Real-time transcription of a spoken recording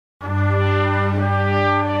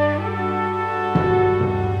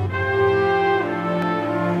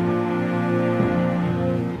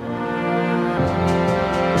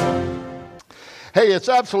Hey, it's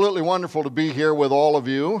absolutely wonderful to be here with all of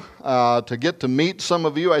you, to get to meet some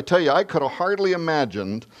of you. I tell you, I could have hardly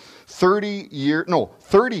imagined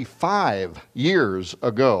 35 years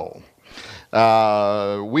ago.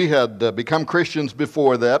 We had become Christians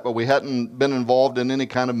before that, but we hadn't been involved in any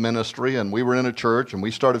kind of ministry, and we were in a church, and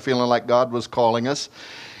we started feeling like God was calling us.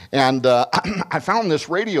 And I found this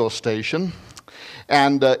radio station,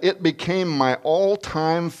 and it became my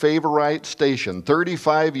all-time favorite station.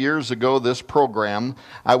 35 years ago, this program,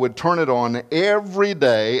 I would turn it on every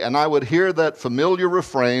day, and I would hear that familiar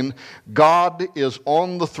refrain, God is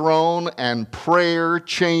on the throne and prayer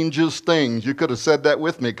changes things. You could have said that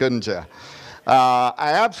with me, couldn't you? I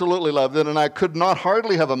absolutely loved it, and I could not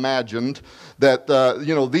hardly have imagined that,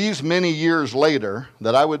 these many years later,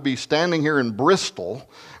 that I would be standing here in Bristol,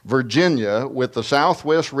 Virginia, with the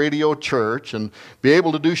Southwest Radio Church and be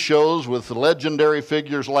able to do shows with legendary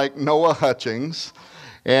figures like Noah Hutchings.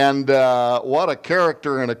 And what a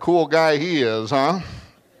character and a cool guy he is, huh?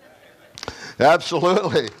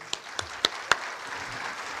 Absolutely.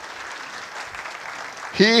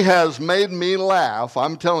 He has made me laugh.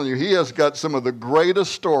 I'm telling you, he has got some of the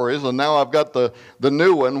greatest stories, and now I've got the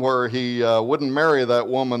new one where he wouldn't marry that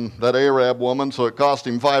woman, that Arab woman, so it cost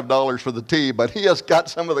him $5 for the tea, but he has got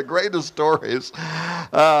some of the greatest stories.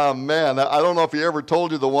 Man, I don't know if he ever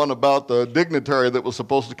told you the one about the dignitary that was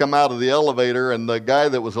supposed to come out of the elevator, and the guy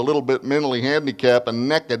that was a little bit mentally handicapped and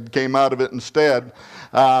naked came out of it instead.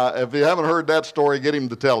 If you haven't heard that story, get him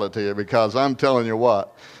to tell it to you, because I'm telling you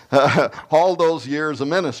what. All those years of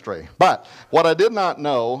ministry. But what I did not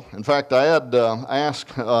know, in fact, I had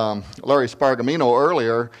asked Larry Spargamino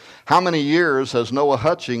earlier, how many years has Noah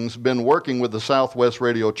Hutchings been working with the Southwest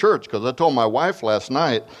Radio Church? Because I told my wife last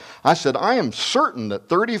night, I said, I am certain that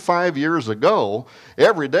 35 years ago,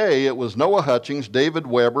 every day it was Noah Hutchings, David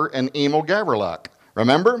Weber, and Emil Gaverlach.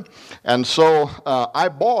 Remember? And so I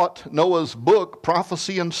bought Noah's book,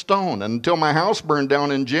 Prophecy in Stone. And until my house burned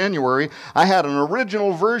down in January, I had an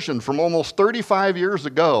original version from almost 35 years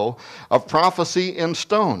ago of Prophecy in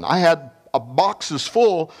Stone. I had boxes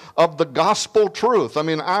full of the gospel truth. I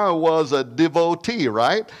mean, I was a devotee,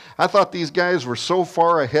 right? I thought these guys were so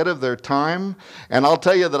far ahead of their time. And I'll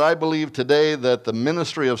tell you that I believe today that the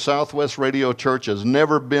ministry of Southwest Radio Church has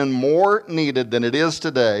never been more needed than it is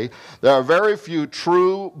today. There are very few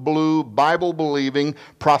true, blue, Bible-believing,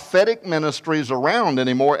 prophetic ministries around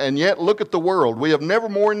anymore. And yet, look at the world. We have never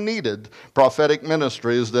more needed prophetic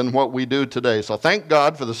ministries than what we do today. So thank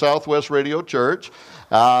God for the Southwest Radio Church.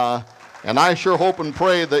 And I sure hope and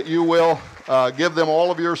pray that you will give them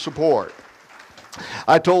all of your support.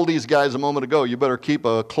 I told these guys a moment ago, you better keep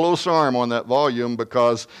a close arm on that volume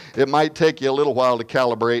because it might take you a little while to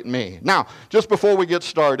calibrate me. Now, just before we get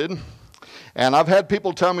started, and I've had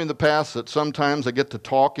people tell me in the past that sometimes I get to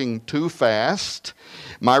talking too fast.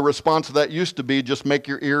 My response to that used to be just make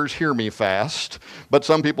your ears hear me fast. But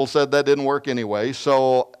some people said that didn't work anyway,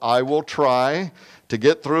 so I will try to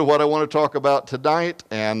get through what I want to talk about tonight,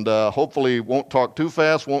 and hopefully won't talk too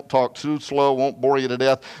fast, won't talk too slow, won't bore you to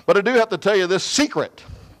death. But I do have to tell you this secret.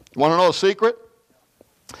 You want to know a secret?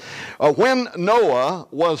 When Noah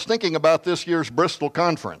was thinking about this year's Bristol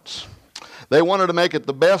conference, they wanted to make it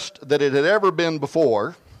the best that it had ever been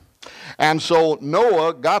before. And so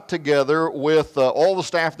Noah got together with all the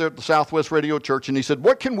staff there at the Southwest Radio Church, and he said,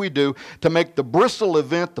 what can we do to make the Bristol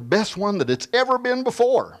event the best one that it's ever been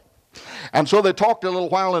before? And so they talked a little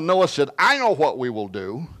while, and Noah said, I know what we will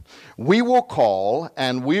do. We will call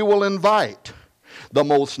and we will invite the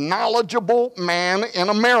most knowledgeable man in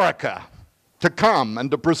America to come and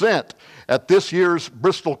to present at this year's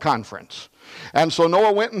Bristol conference. And so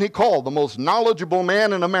Noah went and he called the most knowledgeable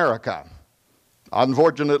man in America.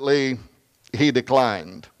 Unfortunately, he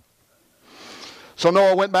declined. So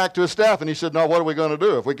Noah went back to his staff and he said, now what are we going to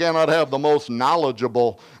do? If we cannot have the most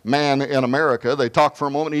knowledgeable man in America, they talked for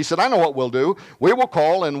a moment and he said, I know what we'll do. We will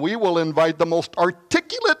call and we will invite the most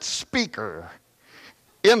articulate speaker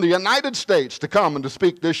in the United States to come and to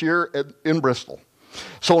speak this year in Bristol.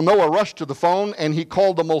 So Noah rushed to the phone and he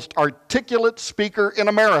called the most articulate speaker in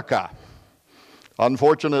America.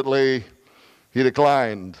 Unfortunately, he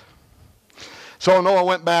declined. So Noah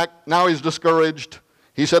went back. Now he's discouraged.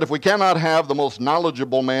 He said, if we cannot have the most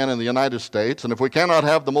knowledgeable man in the United States, and if we cannot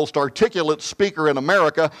have the most articulate speaker in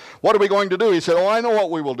America, what are we going to do? He said, oh, I know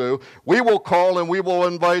what we will do. We will call and we will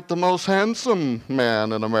invite the most handsome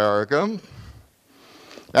man in America.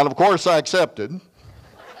 And of course, I accepted.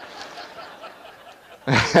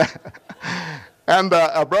 And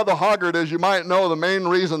Brother Hoggart, as you might know, the main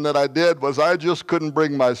reason that I did was I just couldn't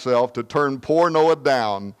bring myself to turn poor Noah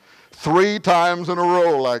down 3 times in a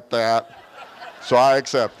row like that. So I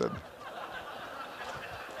accepted.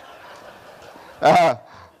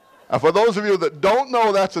 For those of you that don't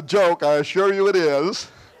know that's a joke, I assure you it is.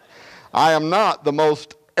 I am not the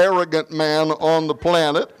most arrogant man on the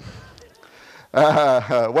planet.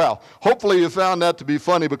 Well, hopefully you found that to be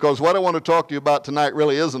funny, because what I want to talk to you about tonight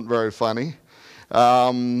really isn't very funny.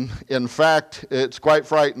 In fact, it's quite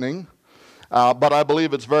frightening, but I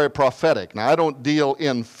believe it's very prophetic. Now, I don't deal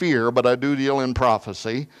in fear, but I do deal in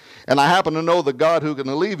prophecy. And I happen to know the God who can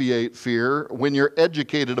alleviate fear when you're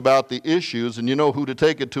educated about the issues and you know who to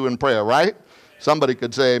take it to in prayer, right? Somebody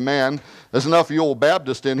could say amen. There's enough of you old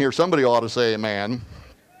Baptists in here. Somebody ought to say amen.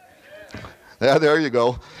 Yeah, there you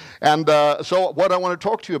go. And so what I want to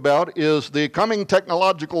talk to you about is the coming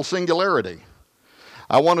technological singularity.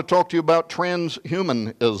 I want to talk to you about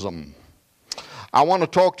transhumanism. I want to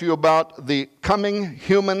talk to you about the coming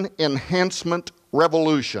human enhancement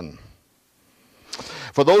revolution.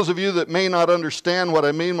 For those of you that may not understand what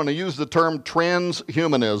I mean when I use the term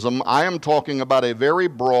transhumanism, I am talking about a very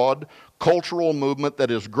broad cultural movement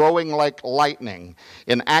that is growing like lightning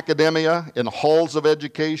in academia, in halls of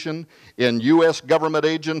education, in U.S. government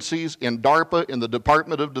agencies, in DARPA, in the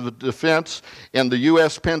Department of Defense, in the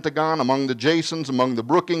U.S. Pentagon, among the Jasons, among the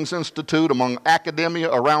Brookings Institute, among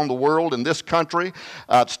academia around the world, in this country,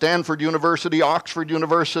 at Stanford University, Oxford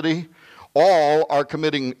University. All are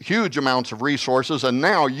committing huge amounts of resources and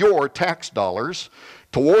now your tax dollars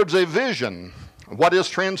towards a vision. What is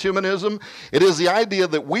transhumanism? It is the idea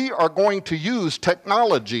that we are going to use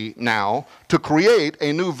technology now to create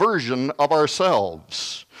a new version of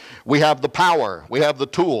ourselves. We have the power. We have the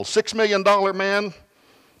tools. $6 million man?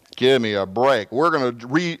 Give me a break. We're going to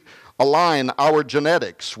realign our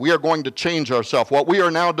genetics. We are going to change ourselves. What we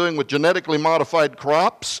are now doing with genetically modified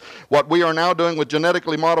crops, what we are now doing with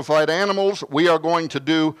genetically modified animals, we are going to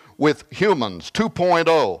do with humans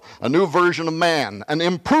 2.0, a new version of man, an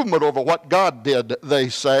improvement over what God did, they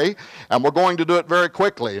say, and we're going to do it very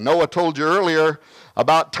quickly. Noah told you earlier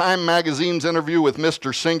about Time Magazine's interview with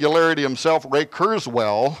Mr. Singularity himself, Ray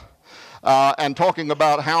Kurzweil, and talking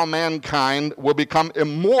about how mankind will become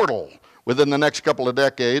immortal within the next couple of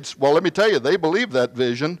decades. Well, let me tell you, they believe that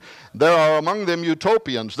vision. There are among them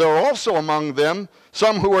utopians. There are also among them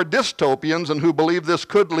some who are dystopians and who believe this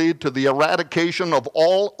could lead to the eradication of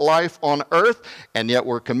all life on earth, and yet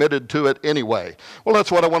we're committed to it anyway. Well,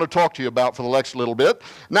 that's what I want to talk to you about for the next little bit.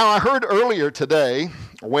 Now, I heard earlier today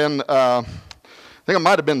when, I think it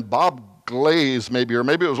might have been Bob Glaze maybe, or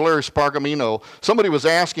maybe it was Larry Spargamino, somebody was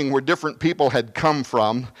asking where different people had come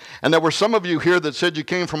from, and there were some of you here that said you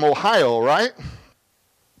came from Ohio, right?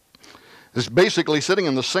 It's basically sitting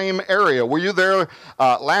in the same area. Were you there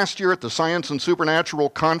last year at the Science and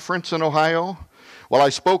Supernatural Conference in Ohio? Well, I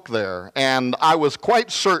spoke there, and I was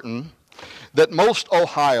quite certain that most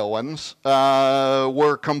Ohioans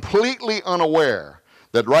were completely unaware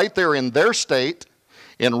that right there in their state,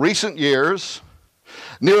 in recent years,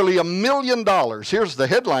 nearly $1 million. Here's the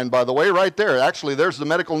headline, by the way, right there. Actually, there's the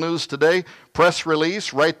Medical News Today press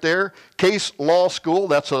release right there. Case Law School,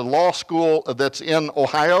 that's a law school that's in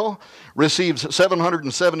Ohio, receives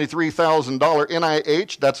 $773,000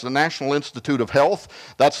 NIH, that's the National Institute of Health.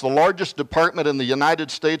 That's the largest department in the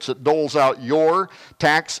United States that doles out your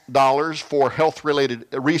tax dollars for health-related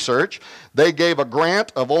research. They gave a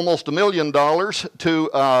grant of almost $1 million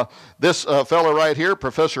to this fellow right here,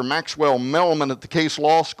 Professor Maxwell Melman at the Case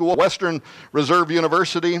Law School, Western Reserve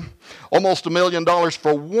University, almost $1 million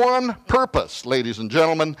for one purpose, ladies and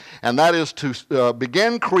gentlemen, and that is to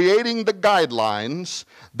begin creating the guidelines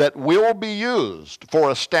that will be used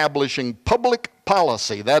for establishing public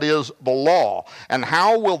policy, that is, the law. And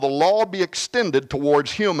how will the law be extended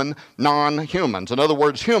towards human non-humans? In other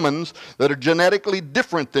words, humans that are genetically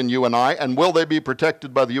different than you and I, and will they be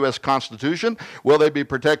protected by the U.S. Constitution? Will they be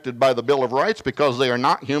protected by the Bill of Rights because they are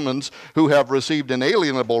not humans who have received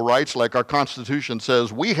inalienable rights like our Constitution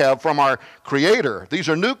says we have from our Creator? These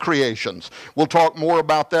are new creations. We'll talk more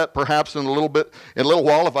about that perhaps in a little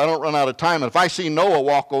while if I don't run out of time. And if I see Noah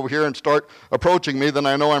walk over here and start approaching me, then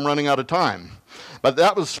I know I'm running out of time. But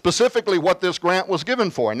that was specifically what this grant was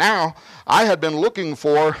given for. Now, I had been looking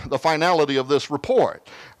for the finality of this report.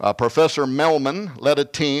 Professor Melman led a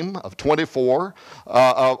team of 24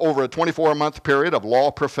 over a 24-month period of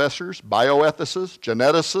law professors, bioethicists,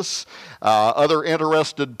 geneticists, other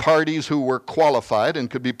interested parties who were qualified and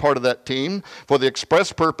could be part of that team for the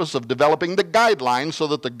express purpose of developing the guidelines so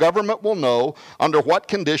that the government will know under what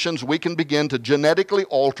conditions we can begin to genetically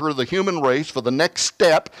alter the human race for the next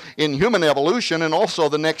step in human evolution. In then also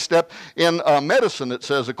the next step in medicine, it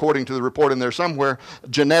says, according to the report in there somewhere,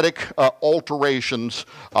 genetic alterations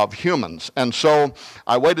of humans. And so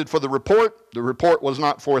I waited for the report. The report was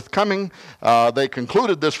not forthcoming. They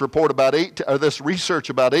concluded this this research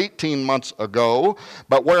about 18 months ago.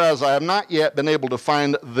 But whereas I have not yet been able to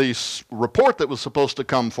find the report that was supposed to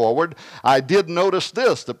come forward, I did notice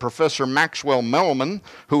this, that Professor Maxwell Mellman,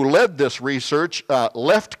 who led this research,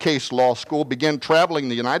 left Case Law School, began traveling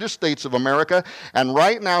the United States of America, and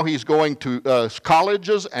right now he's going to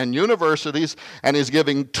colleges and universities, and he's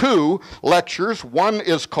giving 2 lectures. One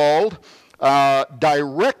is called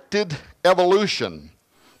Directed Evolution,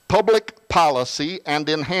 Public Policy and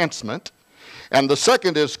Enhancement, and the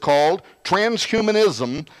second is called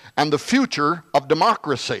Transhumanism and the Future of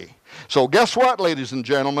Democracy. So guess what, ladies and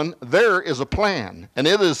gentlemen? There is a plan, and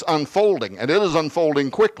it is unfolding, and it is unfolding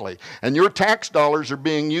quickly. And your tax dollars are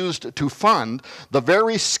being used to fund the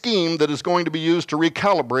very scheme that is going to be used to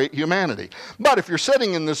recalibrate humanity. But if you're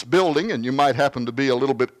sitting in this building, and you might happen to be a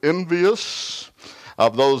little bit envious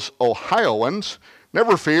of those Ohioans,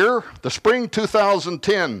 never fear, the spring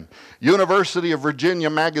 2010 University of Virginia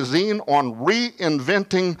magazine on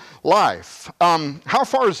reinventing life. How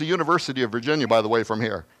far is the University of Virginia, by the way, from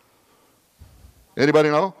here? Anybody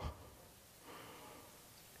know?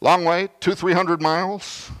 Long way, 200-300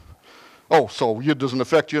 miles. Oh, so it doesn't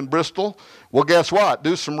affect you in Bristol? Well, guess what?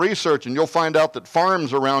 Do some research and you'll find out that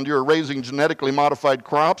farms around you are raising genetically modified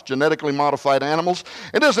crops, genetically modified animals.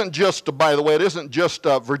 It isn't just, by the way, it isn't just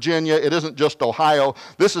Virginia, it isn't just Ohio.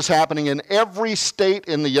 This is happening in every state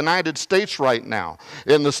in the United States right now.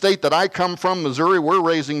 In the state that I come from, Missouri, we're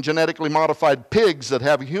raising genetically modified pigs that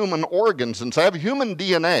have human organs and have human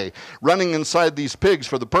DNA running inside these pigs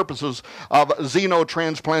for the purposes of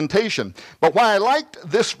xenotransplantation. But why I liked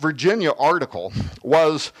this Virginia article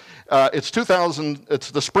was it's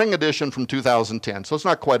the spring edition from 2010, so it's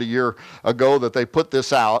not quite a year ago that they put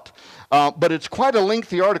this out. But it's quite a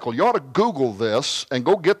lengthy article. You ought to Google this and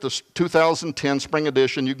go get this 2010 spring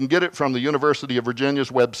edition. You can get it from the University of Virginia's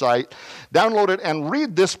website. Download it and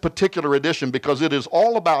read this particular edition because it is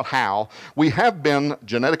all about how we have been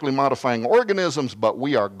genetically modifying organisms, but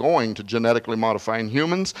we are going to genetically modifying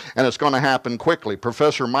humans, and it's going to happen quickly.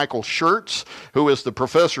 Professor Michael Schertz, who is the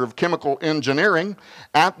professor of chemical engineering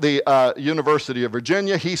at the University of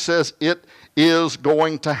Virginia, he says it is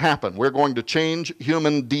going to happen. We're going to change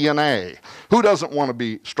human DNA. Who doesn't want to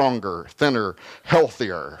be stronger, thinner,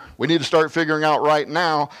 healthier? We need to start figuring out right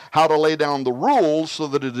now how to lay down the rules so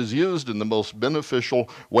that it is used in the most beneficial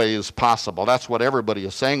ways possible. That's what everybody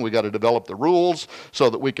is saying. We got to develop the rules so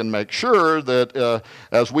that we can make sure that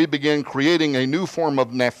as we begin creating a new form of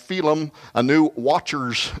Nephilim, a new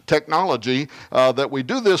Watchers technology, that we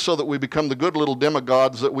do this so that we become the good little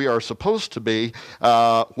demigods that we are supposed to be.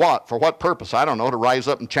 What? For what purpose? I don't know, to rise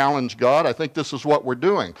up and challenge God. I think this is what we're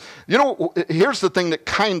doing. You know, here's the thing that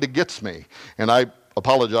kind of gets me, and I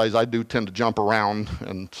apologize, I do tend to jump around,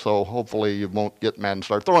 and so hopefully you won't get mad and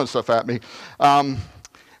start throwing stuff at me.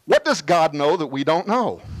 What does God know that we don't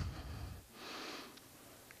know?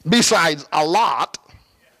 Besides a lot,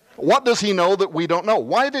 what does he know that we don't know?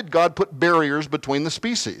 Why did God put barriers between the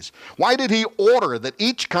species? Why did he order that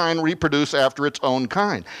each kind reproduce after its own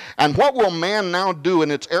kind? And what will man now do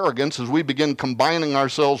in its arrogance as we begin combining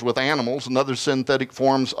ourselves with animals and other synthetic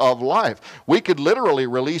forms of life? We could literally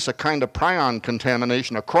release a kind of prion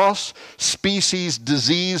contamination, a cross-species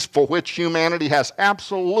disease for which humanity has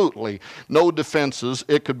absolutely no defenses.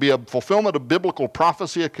 It could be a fulfillment of biblical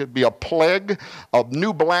prophecy. It could be a plague of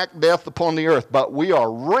new black death upon the earth. But we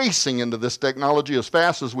are racing into this technology as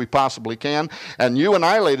fast as we possibly can. And you and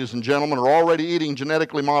I, ladies and gentlemen, are already eating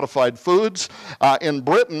genetically modified foods. In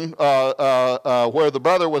Britain, where the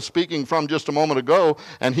brother was speaking from just a moment ago,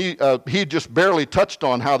 and he just barely touched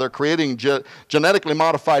on how they're creating genetically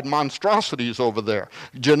modified monstrosities over there.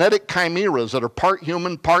 Genetic chimeras that are part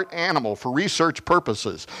human, part animal for research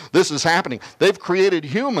purposes. This is happening. They've created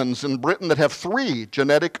humans in Britain that have 3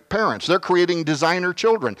 genetic parents. They're creating designer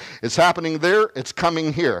children. It's happening there. It's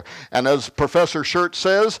coming here. And as Professor Schertz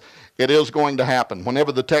says, it is going to happen.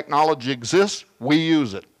 Whenever the technology exists, we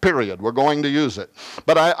use it, period. We're going to use it.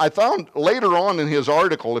 But I found later on in his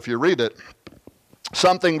article, if you read it,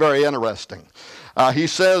 something very interesting. He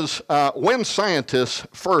says, when scientists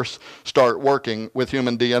first start working with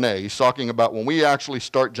human DNA, he's talking about when we actually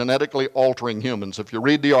start genetically altering humans. If you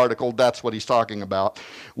read the article, that's what he's talking about.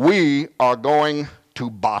 We are going to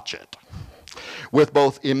botch it. with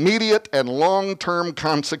both immediate and long-term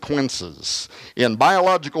consequences. In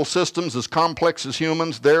biological systems as complex as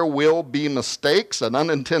humans, there will be mistakes and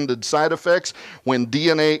unintended side effects when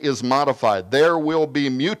DNA is modified. There will be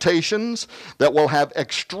mutations that will have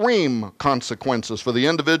extreme consequences for the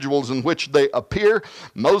individuals in which they appear.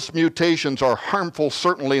 Most mutations are harmful,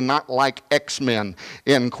 certainly not like X-Men,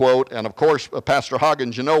 end quote. And of course, Pastor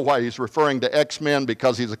Hoggins, you know why he's referring to X-Men,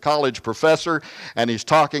 because he's a college professor and he's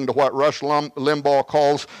talking to what Rush Limbaugh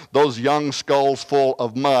calls those young skulls full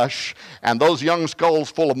of mush. And those young skulls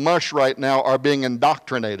full of mush right now are being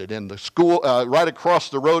indoctrinated in the school. Right across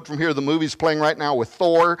the road from here, the movie's playing right now with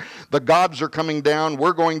Thor. The gods are coming down.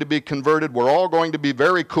 We're going to be converted. We're all going to be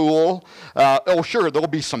very cool. Oh, sure, there'll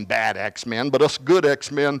be some bad X-Men, but us good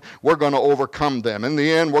X-Men, we're going to overcome them. In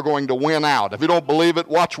the end, we're going to win out. If you don't believe it,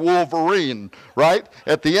 watch Wolverine, right?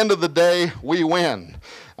 At the end of the day, we win.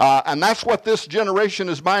 And that's what this generation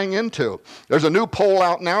is buying into. There's a new poll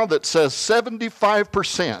out now that says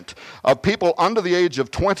 75% of people under the age of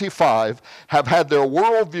 25 have had their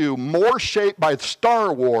worldview more shaped by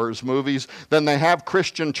Star Wars movies than they have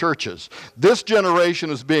Christian churches. This generation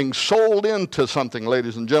is being sold into something,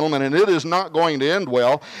 ladies and gentlemen, and it is not going to end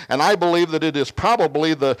well. And I believe that it is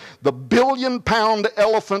probably the billion-pound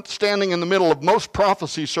elephant standing in the middle of most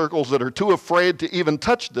prophecy circles that are too afraid to even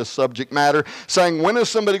touch this subject matter, saying, when is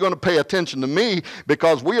somebody going to pay attention to me?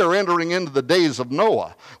 Because we are entering into the days of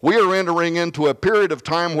Noah. We are entering into a period of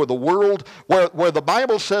time where the world, where the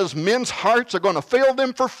Bible says men's hearts are going to fail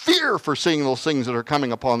them for fear for seeing those things that are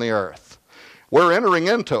coming upon the earth. We're entering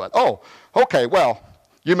into it. Oh, okay, well,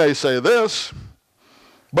 you may say this,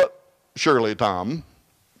 but surely, Tom,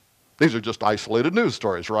 these are just isolated news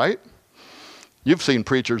stories, right? You've seen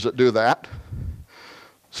preachers that do that.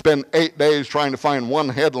 Spend 8 days trying to find one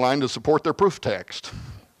headline to support their proof text.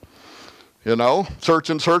 You know, search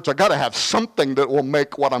and search. I got to have something that will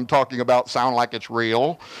make what I'm talking about sound like it's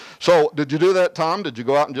real. So, did you do that, Tom? Did you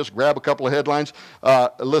go out and just grab a couple of headlines?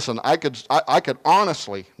 Listen, I could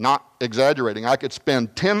honestly, not exaggerating, I could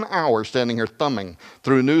spend 10 hours standing here thumbing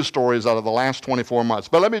through news stories out of the last 24 months.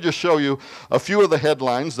 But let me just show you a few of the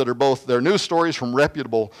headlines that are both, they're news stories from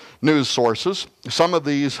reputable news sources. Some of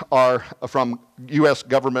these are from U.S.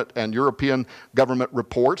 government and European government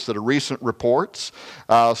reports that are recent reports.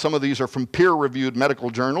 Some of these are from peer-reviewed medical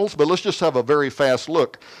journals, but let's just have a very fast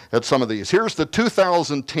look at some of these. Here's the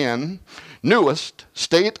 2010 newest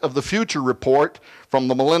State of the Future report from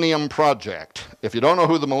the Millennium Project. If you don't know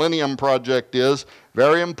who the Millennium Project is,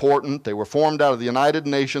 very important. They were formed out of the United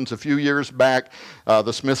Nations a few years back.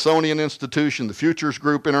 The Smithsonian Institution, the Futures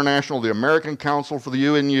Group International, the American Council for the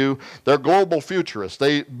UNU. They're global futurists.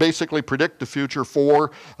 They basically predict the future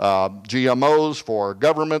for GMOs, for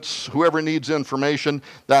governments, whoever needs information.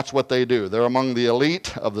 That's what they do. They're among the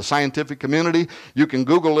elite of the scientific community. You can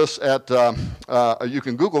Google this at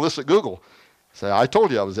Google. Say, I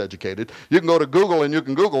told you I was educated. You can go to Google and you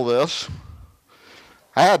can Google this.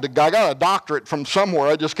 I got a doctorate from somewhere,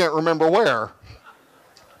 I just can't remember where.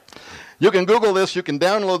 You can Google this, you can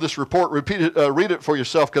download this report, read it for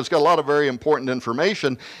yourself, because it's got a lot of very important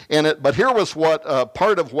information in it. But here was what,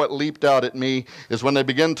 part of what leaped out at me is when they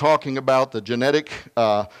begin talking about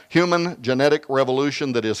the human genetic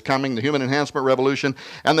revolution that is coming, the human enhancement revolution,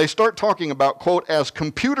 and they start talking about, quote, as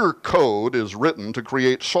computer code is written to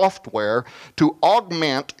create software to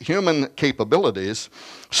augment human capabilities,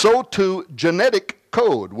 so too genetic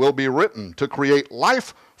code will be written to create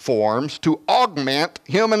life forms to augment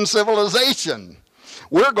human civilization.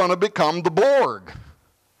 We're going to become the Borg,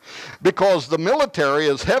 because the military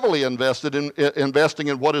is heavily investing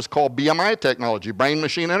in what is called BMI technology,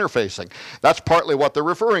 brain-machine interfacing. That's partly what they're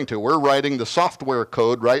referring to. We're writing the software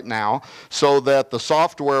code right now so that the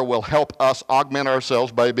software will help us augment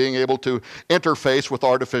ourselves by being able to interface with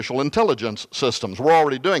artificial intelligence systems. We're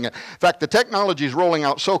already doing it. In fact, the technology is rolling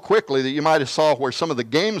out so quickly that you might have saw where some of the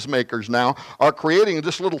games makers now are creating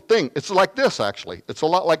this little thing. It's like this, actually. It's a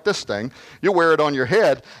lot like this thing. You wear it on your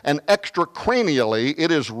head, and extracranially,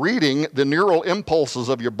 it is reading the neural impulses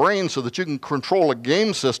of your brain so that you can control a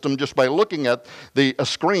game system just by looking at a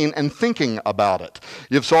screen and thinking about it.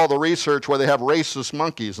 You saw the research where they have rhesus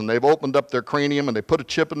monkeys, and they've opened up their cranium and they put a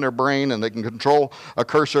chip in their brain and they can control a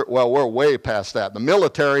cursor. Well, we're way past that. The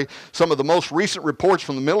military, some of the most recent reports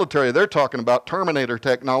from the military, they're talking about Terminator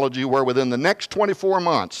technology, where within the next 24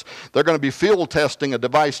 months they're going to be field testing a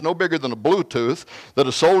device no bigger than a Bluetooth that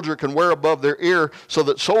a soldier can wear above their ear so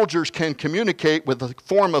that soldiers can communicate with the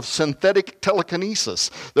form form of synthetic telekinesis.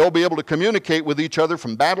 They'll be able to communicate with each other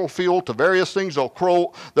from battlefield to various things.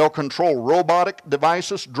 They'll control robotic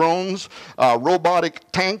devices, drones, robotic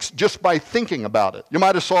tanks, just by thinking about it. You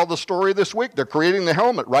might have saw the story this week. They're creating the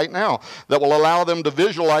helmet right now that will allow them to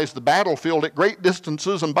visualize the battlefield at great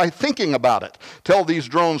distances, and by thinking about it, tell these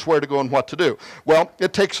drones where to go and what to do. Well,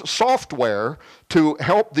 it takes software to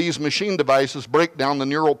help these machine devices break down the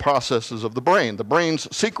neural processes of the brain. The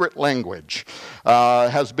brain's secret language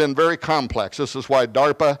has been very complex. This is why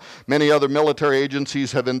DARPA, many other military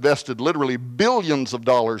agencies have invested literally billions of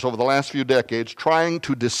dollars over the last few decades trying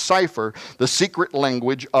to decipher the secret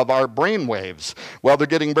language of our brain waves. Well, they're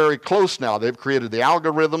getting very close now. They've created the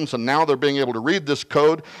algorithms, and now they're being able to read this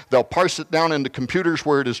code. They'll parse it down into computers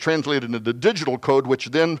where it is translated into digital code, which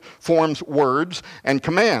then forms words and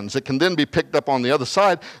commands. It can then be picked up on the other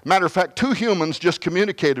side. Matter of fact, two humans just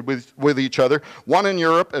communicated with each other, one in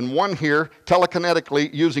Europe and one here,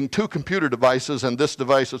 telekinetically using two computer devices, and this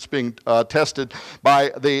device that's being tested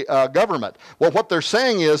by the government. Well, what they're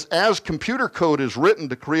saying is, as computer code is written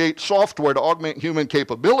to create software to augment human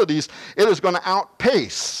capabilities, it is going to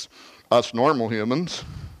outpace us normal humans.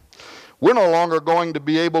 We're no longer going to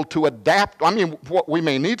be able to adapt. I mean, we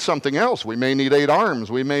may need something else. We may need 8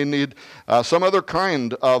 arms. We may need some other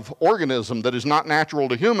kind of organism that is not natural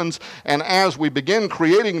to humans. And as we begin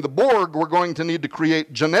creating the Borg, we're going to need to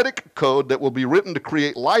create genetic code that will be written to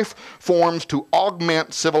create life forms to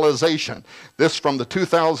augment civilization. This from the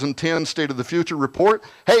 2010 State of the Future report.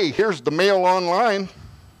 Hey, here's the Mail Online.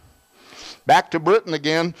 Back to Britain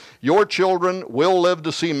again. Your children will live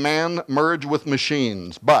to see man merge with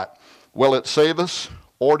machines, but will it save us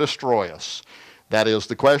or destroy us? That is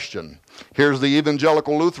the question. Here's the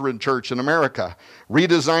Evangelical Lutheran Church in America,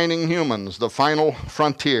 Redesigning Humans, the Final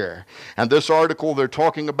Frontier. And this article, they're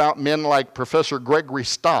talking about men like Professor Gregory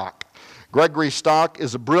Stock. Gregory Stock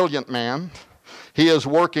is a brilliant man. He is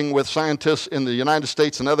working with scientists in the United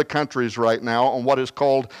States and other countries right now on what is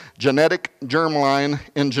called genetic germ-line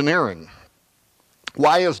engineering.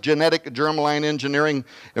 Why is genetic germ-line engineering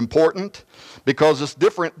important? Because it's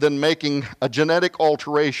different than making a genetic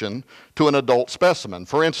alteration to an adult specimen.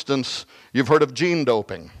 For instance, you've heard of gene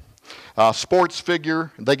doping. Sports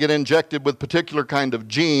figure, they get injected with particular kind of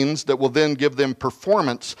genes that will then give them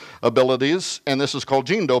performance abilities, and this is called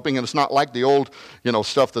gene doping, and it's not like the old,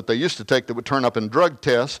 stuff that they used to take that would turn up in drug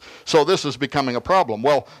tests. So this is becoming a problem.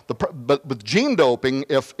 Well, but with gene doping,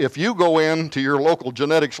 if you go into your local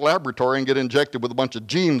genetics laboratory and get injected with a bunch of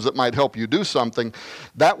genes that might help you do something,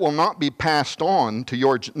 that will not be passed on to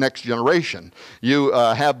your next generation. You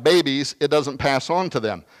have babies, it doesn't pass on to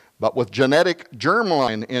them. But with genetic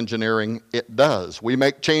germline engineering, it does. We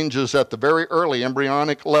make changes at the very early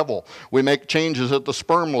embryonic level. We make changes at the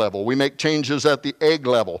sperm level. We make changes at the egg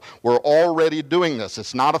level. We're already doing this.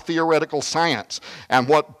 It's not a theoretical science. And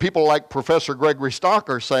what people like Professor Gregory Stock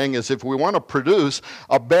are saying is if we want to produce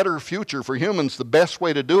a better future for humans, the best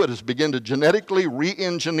way to do it is begin to genetically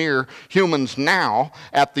re-engineer humans now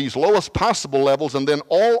at these lowest possible levels, and then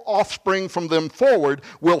all offspring from them forward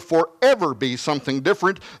will forever be something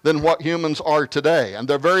different than what humans are today. And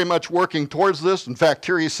they're very much working towards this. In fact,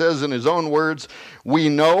 here he says in his own words, we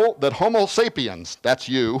know that Homo sapiens, that's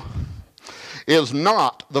you, is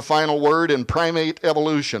not the final word in primate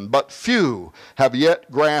evolution, but few have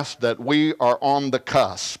yet grasped that we are on the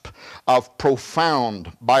cusp of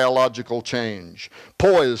profound biological change,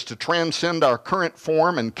 poised to transcend our current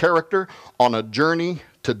form and character on a journey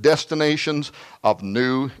to destinations of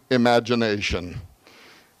new imagination.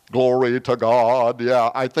 Glory to God.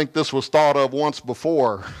 Yeah, I think this was thought of once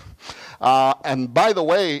before. And by the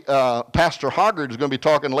way, Pastor Hoggard is going to be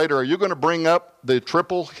talking later. Are you going to bring up the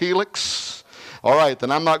triple helix? All right,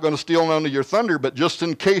 then I'm not going to steal none of your thunder, but just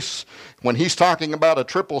in case, when he's talking about a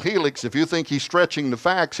triple helix, if you think he's stretching the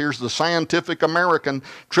facts, here's the Scientific American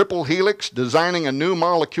triple helix, designing a new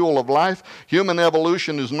molecule of life. Human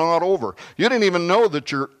evolution is not over. You didn't even know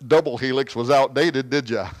that your double helix was outdated, did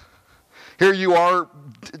you? Here you are,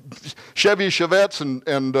 Chevy Chevettes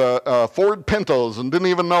and Ford Pintos, and didn't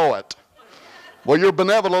even know it. Well, your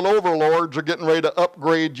benevolent overlords are getting ready to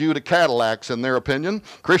upgrade you to Cadillacs, in their opinion.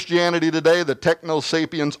 Christianity today, the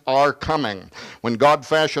techno-sapiens are coming. When God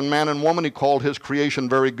fashioned man and woman, he called his creation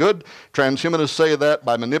very good. Transhumanists say that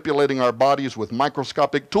by manipulating our bodies with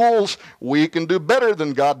microscopic tools, we can do better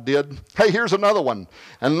than God did. Hey, here's another one.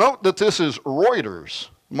 And note that this is Reuters.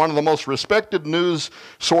 one of the most respected news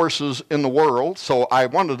sources in the world. So I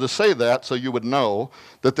wanted to say that so you would know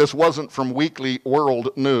that this wasn't from Weekly World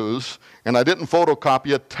News, and I didn't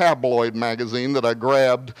photocopy a tabloid magazine that I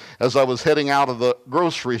grabbed as I was heading out of the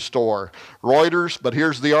grocery store. Reuters, but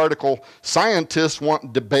here's the article: scientists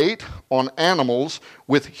want debate on animals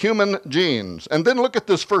with human genes. And then look at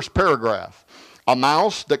this first paragraph. A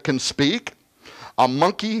mouse that can speak, a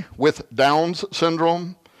monkey with Down's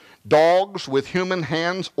syndrome, dogs with human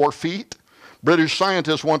hands or feet. British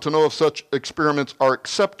scientists want to know if such experiments are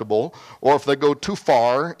acceptable or if they go too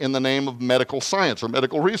far in the name of medical science or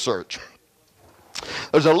medical research.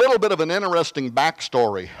 There's a little bit of an interesting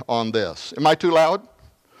backstory on this. Am I too loud?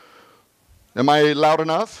 Am I loud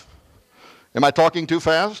enough? Am I talking too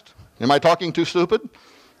fast? Am I talking too stupid?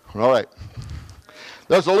 All right.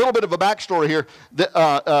 There's a little bit of a backstory here,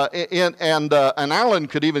 and Alan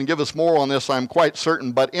could even give us more on this, I'm quite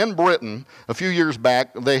certain, but in Britain, a few years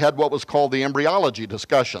back, they had what was called the embryology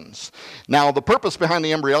discussions. Now, the purpose behind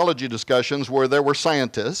the embryology discussions were there were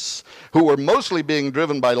scientists who were mostly being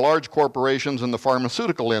driven by large corporations in the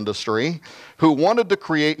pharmaceutical industry who wanted to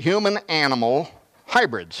create human-animal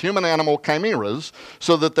hybrids, human-animal chimeras,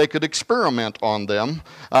 so that they could experiment on them.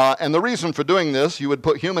 And the reason for doing this, you would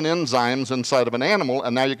put human enzymes inside of an animal,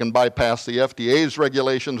 and now you can bypass the FDA's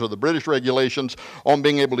regulations or the British regulations on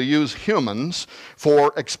being able to use humans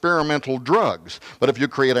for experimental drugs. But if you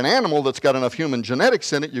create an animal that's got enough human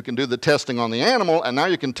genetics in it, you can do the testing on the animal, and now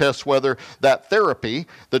you can test whether that therapy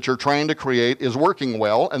that you're trying to create is working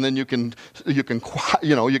well, and then you can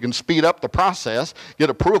speed up the process, get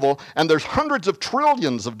approval, and there's hundreds of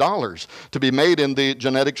trillions of dollars to be made in the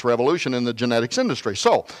genetics revolution in the genetics industry.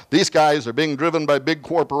 So these guys are being driven by big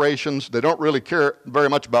corporations. They don't really care very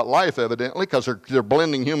much about life, evidently, because they're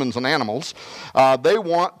blending humans and animals. They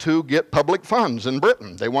want to get public funds in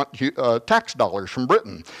Britain. They want tax dollars from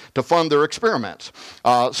Britain to fund their experiments.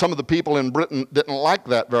 Some of the people in Britain didn't like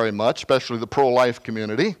that very much, especially the pro-life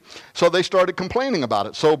community, so they started complaining about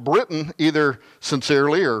it. So Britain, either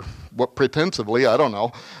sincerely or pretensively, I don't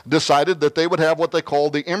know, decided that they would have what they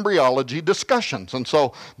called the embryology discussions. And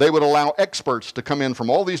so they would allow experts to come in from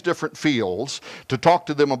all these different fields to talk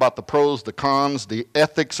to them about the pros, the cons, the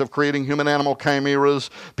ethics of creating human-animal chimeras,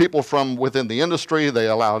 people from within the industry. They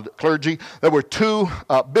allowed clergy. There were two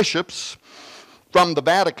bishops from the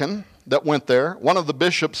Vatican that went there. One of the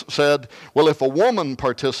bishops said, well, if a woman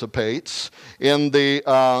participates in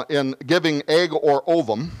giving egg or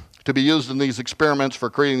ovum to be used in these experiments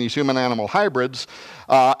for creating these human-animal hybrids,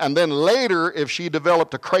 and then later, if she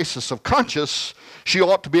developed a crisis of conscience, she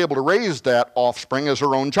ought to be able to raise that offspring as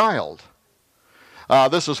her own child.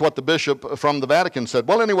 This is what the bishop from the Vatican said.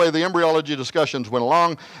 Well, anyway, the embryology discussions went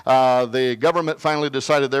along. The government finally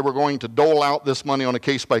decided they were going to dole out this money on a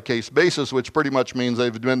case-by-case basis, which pretty much means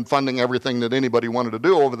they've been funding everything that anybody wanted to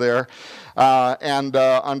do over there, and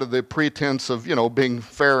under the pretense of, being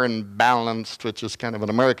fair and balanced, which is kind of an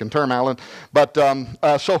American term, Alan. But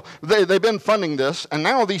so they've been funding this, and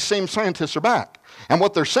now these same scientists are back. And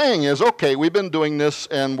what they're saying is, okay, we've been doing this,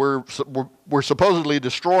 and we're supposedly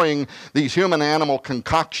destroying these human-animal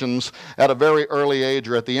concoctions at a very early age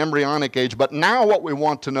or at the embryonic age. But now what we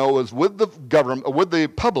want to know is, would the government, would the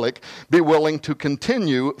public be willing to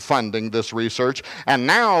continue funding this research? And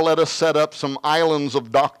now let us set up some islands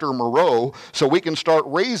of Dr. Moreau so we can start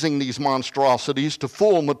raising these monstrosities to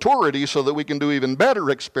full maturity so that we can do even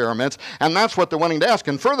better experiments. And that's what they're wanting to ask.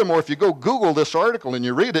 And furthermore, if you go Google this article and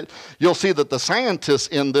you read it, you'll see that the scientists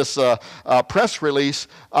in this press release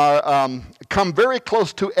come very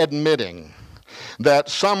close to admitting that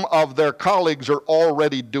some of their colleagues are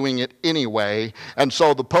already doing it anyway, and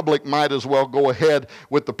so the public might as well go ahead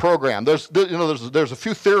with the program. There's a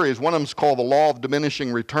few theories. One of them is called the law of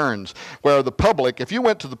diminishing returns, where the public, if you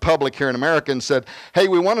went to the public here in America and said, hey,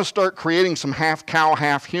 we want to start creating some half cow,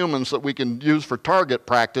 half humans that we can use for target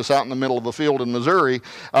practice out in the middle of a field in Missouri,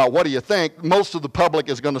 what do you think? Most of the public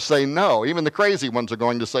is going to say no. Even the crazy ones are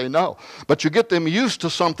going to say no. But you get them used to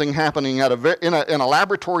something happening in a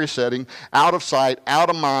laboratory setting, out of sight, out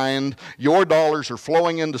of mind. Your dollars are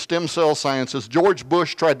flowing into stem cell sciences. George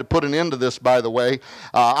Bush tried to put an end to this, by the way.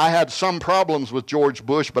 I had some problems with George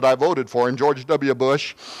Bush, but I voted for him, George W.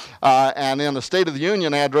 Bush. And in the State of the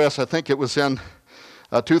Union address, I think it was in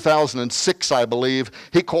 2006, I believe,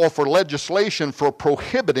 he called for legislation for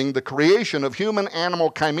prohibiting the creation of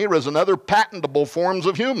human-animal chimeras and other patentable forms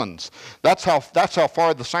of humans. That's how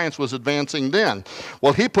far the science was advancing then.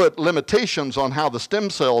 Well, he put limitations on how the stem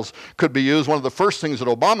cells could be used. One of the first things that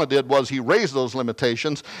Obama did was he raised those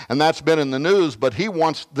limitations, and that's been in the news. But he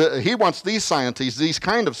wants these scientists, these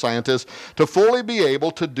kind of scientists, to fully be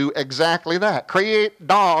able to do exactly that. Create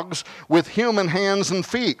dogs with human hands and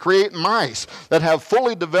feet. Create mice that have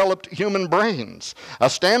fully developed human brains.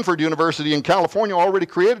 Stanford University in California already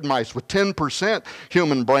created mice with 10%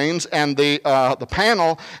 human brains, and the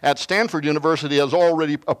panel at Stanford University has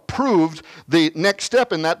already approved the next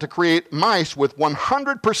step in that to create mice with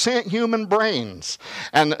 100% human brains.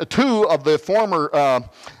 And two of the former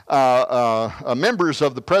members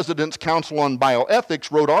of the President's Council on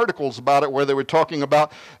Bioethics wrote articles about it where they were talking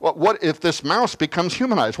about what if this mouse becomes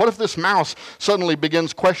humanized? What if this mouse suddenly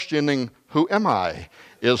begins questioning, who am I?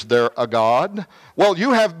 Is there a God? Well,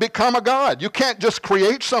 you have become a God. You can't just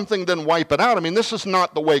create something then wipe it out. I mean, this is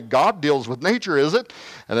not the way God deals with nature, is it?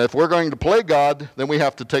 And if we're going to play God, then we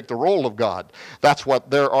have to take the role of God. That's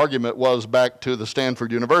what their argument was back to the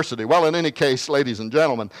Stanford University. Well, in any case, ladies and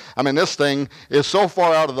gentlemen, I mean, this thing is so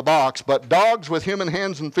far out of the box, but dogs with human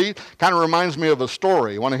hands and feet kind of reminds me of a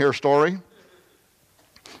story. Want to hear a story?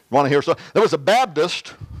 Want to hear a story? There was a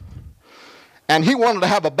Baptist, and he wanted to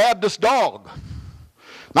have a Baptist dog.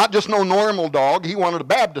 Not just no normal dog. He wanted a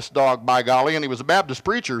Baptist dog, by golly, and he was a Baptist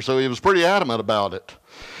preacher, so he was pretty adamant about it.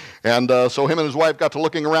 And so him and his wife got to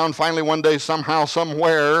looking around. Finally, one day, somehow,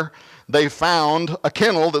 somewhere, they found a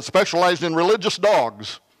kennel that specialized in religious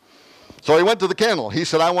dogs. So he went to the kennel. He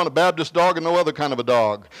said, I want a Baptist dog and no other kind of a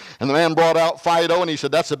dog. And the man brought out Fido, and he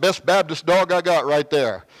said, that's the best Baptist dog I got right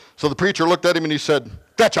there. So the preacher looked at him, and he said,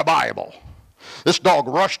 fetch a Bible. This dog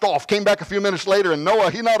rushed off, came back a few minutes later, and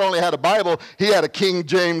Noah, he not only had a Bible, he had a King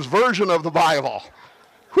James version of the Bible.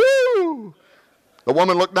 Whoo! The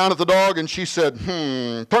woman looked down at the dog, and she said,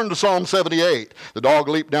 turn to Psalm 78. The dog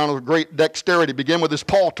leaped down with great dexterity, began with his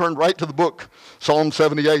paw, turned right to the book, Psalm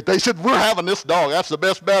 78. They said, we're having this dog. That's the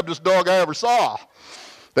best Baptist dog I ever saw.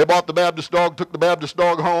 They bought the Baptist dog, took the Baptist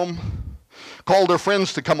dog home, called their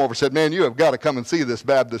friends to come over, said, man, you have got to come and see this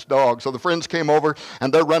Baptist dog. So the friends came over,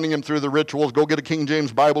 and they're running him through the rituals. Go get a King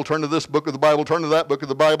James Bible, turn to this book of the Bible, turn to that book of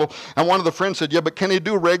the Bible. And one of the friends said, yeah, but can he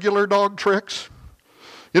do regular dog tricks?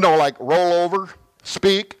 You know, like roll over,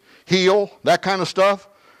 speak, heel, that kind of stuff?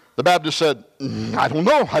 The Baptist said, I don't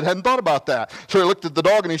know. I hadn't thought about that. So he looked at the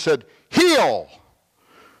dog, and he said, heel.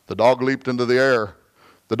 The dog leaped into the air.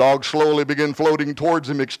 The dog slowly began floating towards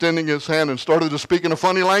him, extending his hand, and started to speak in a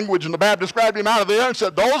funny language. And the Baptist grabbed him out of the air and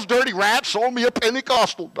said, those dirty rats sold me a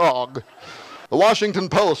Pentecostal dog. The Washington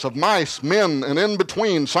Post, of mice, men, and in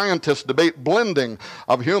between, scientists debate blending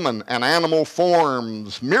of human and animal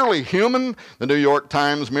forms. Merely human? The New York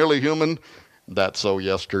Times, merely human? That's so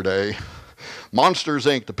yesterday. Monsters,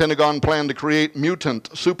 Inc., the Pentagon planned to create mutant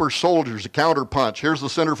super soldiers, a counterpunch. Here's the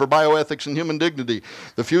Center for Bioethics and Human Dignity,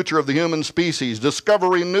 the future of the human species.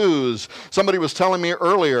 Discovery News. Somebody was telling me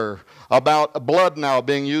earlier about blood now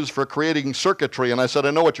being used for creating circuitry, and I said,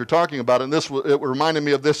 I know what you're talking about, and it reminded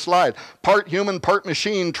me of this slide. Part human, part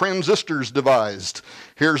machine, transistors devised.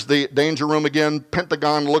 Here's the danger room again.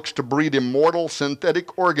 Pentagon looks to breed immortal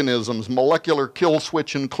synthetic organisms, molecular kill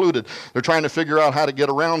switch included. They're trying to figure out how to get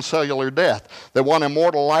around cellular death. They want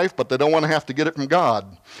immortal life, but they don't want to have to get it from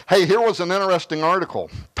God. Hey, here was an interesting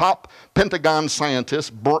article. Top Pentagon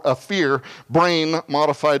scientists fear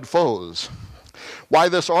brain-modified foes. Why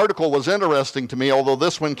this article was interesting to me, although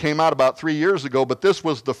this one came out about 3 years ago, but this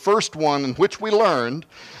was the first one in which we learned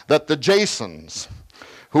that the Jasons,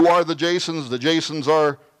 who are the Jasons? The Jasons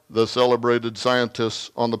are the celebrated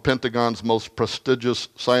scientists on the Pentagon's most prestigious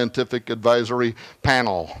scientific advisory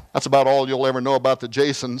panel. That's about all you'll ever know about the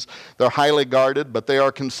Jasons. They're highly guarded, but they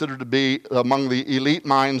are considered to be among the elite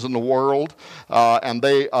minds in the world, and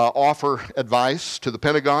they offer advice to the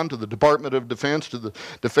Pentagon, to the Department of Defense, to the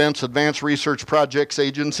Defense Advanced Research Projects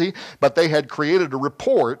Agency, but they had created a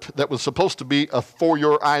report that was supposed to be for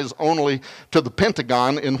your eyes only to the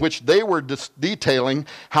Pentagon, in which they were detailing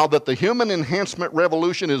how that the human enhancement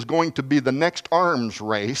revolution is going to be the next arms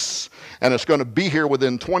race, and it's going to be here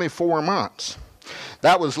within 24 months.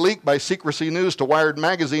 That was leaked by Secrecy News to Wired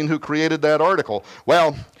Magazine, who created that article.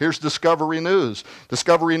 Well, here's Discovery News.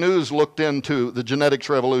 Discovery News looked into the genetics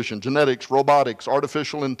revolution, genetics, robotics,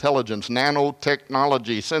 artificial intelligence,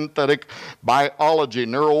 nanotechnology, synthetic biology,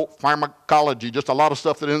 neuropharmacology, just a lot of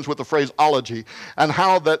stuff that ends with the phrase ology, and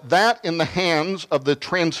how that in the hands of the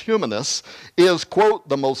transhumanists is, quote,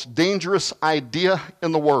 the most dangerous idea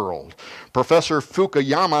in the world. Professor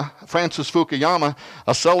Francis Fukuyama,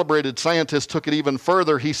 a celebrated scientist, took it even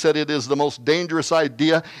further. He said it is the most dangerous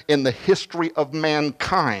idea in the history of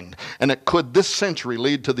mankind, and it could this century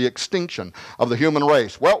lead to the extinction of the human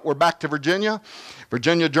race. Well, we're back to Virginia.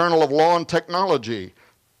 Virginia Journal of Law and Technology,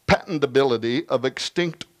 patentability of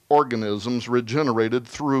extinct organisms regenerated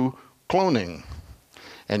through cloning.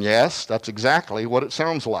 And yes, that's exactly what it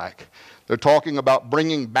sounds like. They're talking about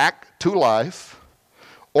bringing back to life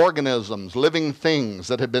organisms, living things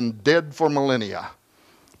that have been dead for millennia.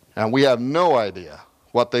 And we have no idea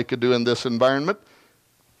what they could do in this environment,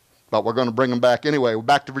 but we're going to bring them back anyway. We're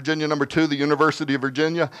back to Virginia number 2, the University of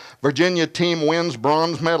Virginia. Virginia team wins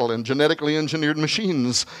bronze medal in genetically engineered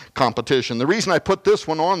machines competition. The reason I put this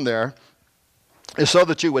one on there is so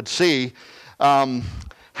that you would see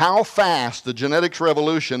how fast the genetics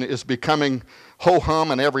revolution is becoming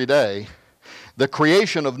ho-hum and everyday. The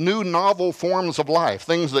creation of new novel forms of life,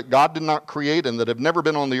 things that God did not create and that have never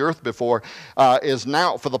been on the earth before, is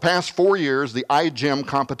now, for the past 4 years, the iGEM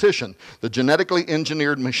competition. The genetically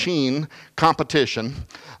engineered machine competition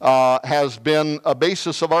has been a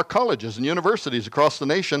basis of our colleges and universities across the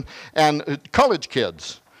nation, and college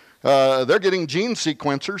kids. They're getting gene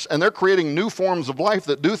sequencers, and they're creating new forms of life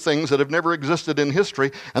that do things that have never existed in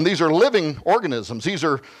history. And these are living organisms. These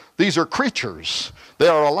are creatures. They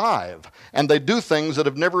are alive. And they do things that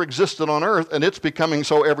have never existed on Earth, and it's becoming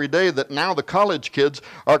so every day that now the college kids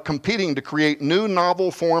are competing to create new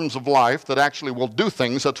novel forms of life that actually will do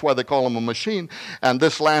things. That's why they call them a machine. And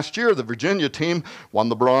this last year, the Virginia team won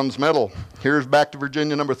the bronze medal. Here's back to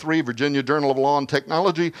Virginia number 3, Virginia Journal of Law and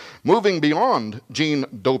Technology, moving beyond gene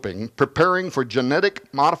doping, preparing for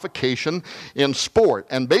genetic modification in sport.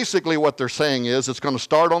 And basically what they're saying is it's going to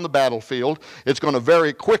start on the battlefield. It's going to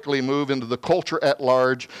very quickly move into the culture at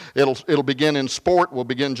large. It'll begin in sport. We'll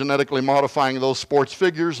begin genetically modifying those sports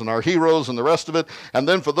figures and our heroes and the rest of it. And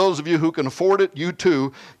then for those of you who can afford it, you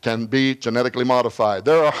too can be genetically modified.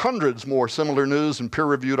 There are hundreds more similar news and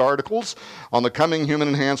peer-reviewed articles on the coming human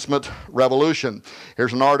enhancement revolution.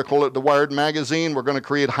 Here's an article at the Wired magazine. We're going to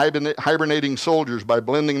create hibernating soldiers by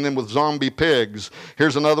blending them with zombie pigs.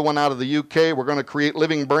 Here's another one out of the UK. We're going to create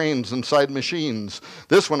living brains inside machines.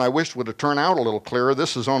 This one I wish would have turned out a little clearer.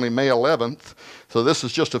 This is only May 11th. So this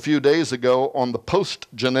is just a few days ago on the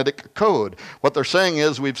post-genetic code. What they're saying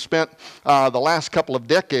is we've spent the last couple of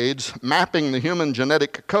decades mapping the human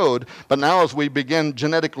genetic code, but now as we begin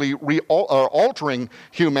genetically altering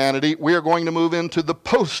humanity, we are going to move into the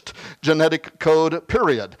post-genetic code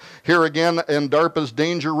period. Here again in DARPA's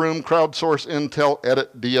Danger Room, crowdsource intel,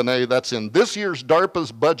 edit DNA. That's in this year's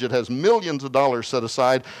DARPA's budget has millions of dollars set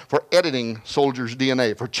aside for editing soldiers'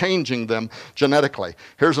 DNA, for changing them genetically.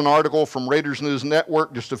 Here's an article from Raiders News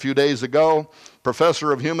Network just a few days ago.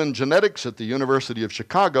 Professor of human genetics at the University of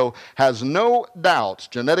Chicago has no doubts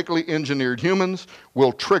genetically engineered humans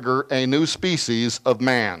will trigger a new species of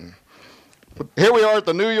man. Here we are at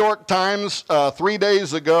the New York Times 3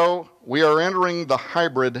 days ago. We are entering the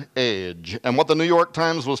hybrid age. And what the New York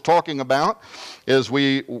Times was talking about is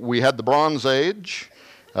we had the Bronze Age,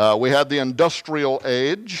 we had the Industrial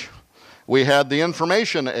Age, we had the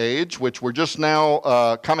Information Age, which we're just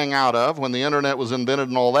now coming out of when the internet was invented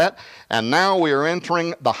and all that. And now we are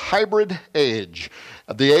entering the hybrid age,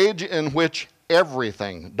 the age in which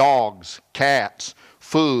everything, dogs, cats,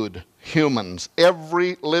 food, humans,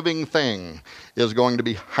 every living thing is going to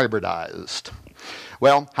be hybridized.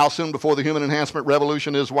 Well, how soon before the human enhancement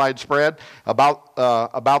revolution is widespread? About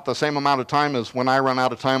the same amount of time as when I run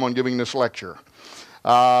out of time on giving this lecture.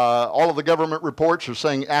 All of the government reports are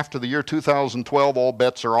saying after the year 2012, all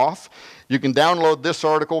bets are off. You can download this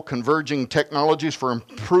article, Converging Technologies for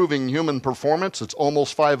Improving Human Performance. It's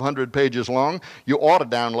almost 500 pages long. You ought to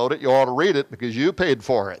download it. You ought to read it because you paid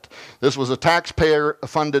for it. This was a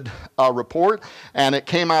taxpayer-funded report, and it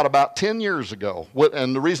came out about 10 years ago.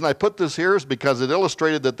 And the reason I put this here is because it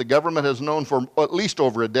illustrated that the government has known for at least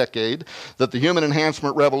over a decade that the human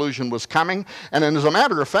enhancement revolution was coming. And as a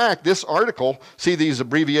matter of fact, this article, see these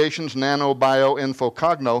abbreviations, nano, bio, info,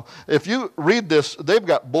 cogno. If you read this, they've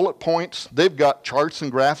got bullet points humans. They've got charts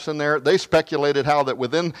and graphs in there. They speculated how that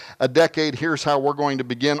within a decade, here's how we're going to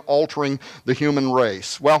begin altering the human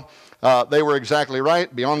race. Well, they were exactly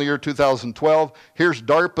right. Beyond the year 2012, here's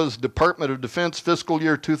DARPA's Department of Defense fiscal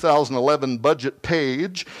year 2011 budget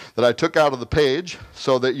page that I took out of the page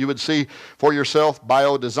so that you would see for yourself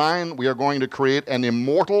biodesign. We are going to create an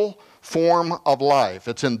immortal form of life.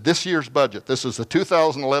 It's in this year's budget. This is the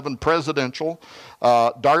 2011 presidential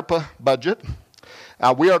DARPA budget.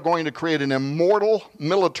 We are going to create an immortal,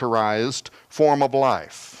 militarized form of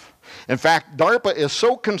life. In fact, DARPA is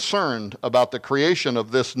so concerned about the creation of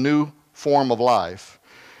this new form of life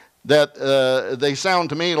that they sound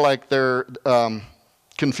to me like they're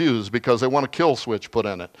confused because they want a kill switch put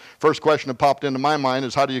in it. First question that popped into my mind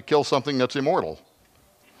is, how do you kill something that's immortal?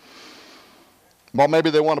 Well, maybe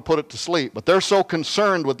they want to put it to sleep, but they're so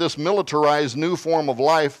concerned with this militarized new form of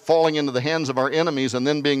life falling into the hands of our enemies and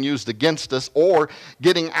then being used against us or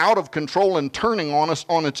getting out of control and turning on us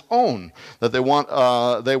on its own that they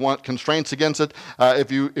want constraints against it.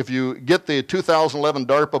 If you get the 2011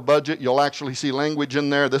 DARPA budget, you'll actually see language in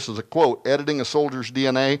there. This is a quote, editing a soldier's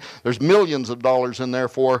DNA. There's millions of dollars in there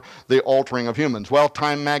for the altering of humans. Well,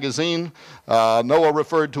 Time magazine, Noah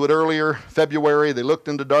referred to it earlier, February. They looked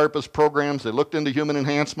into DARPA's programs. They looked into human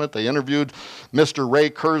enhancement. They interviewed Mr. Ray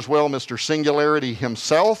Kurzweil, Mr. Singularity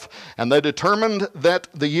himself, and they determined that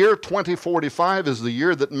the year 2045 is the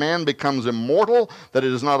year that man becomes immortal, that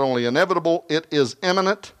it is not only inevitable, it is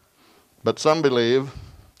imminent, but some believe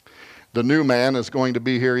the new man is going to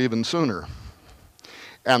be here even sooner,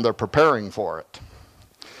 and they're preparing for it.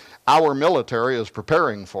 Our military is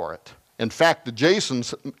preparing for it. In fact, the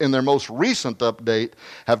Jasons, in their most recent update,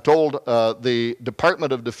 have told the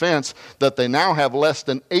Department of Defense that they now have less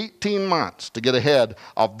than 18 months to get ahead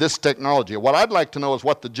of this technology. What I'd like to know is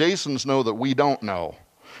what the Jasons know that we don't know.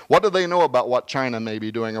 What do they know about what China may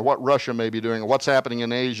be doing or what Russia may be doing or what's happening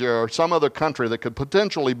in Asia or some other country that could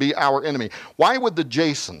potentially be our enemy? Why would the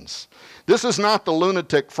Jasons? This is not the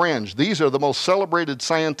lunatic fringe. These are the most celebrated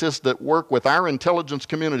scientists that work with our intelligence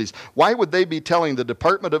communities. Why would they be telling the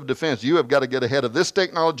Department of Defense, you have got to get ahead of this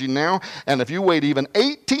technology now, and if you wait even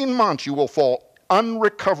 18 months, you will fall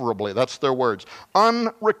unrecoverably, that's their words,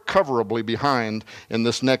 unrecoverably behind in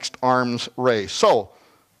this next arms race. So,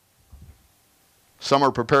 some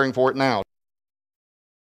are preparing for it now.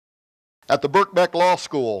 At the Birkbeck Law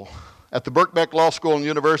School, and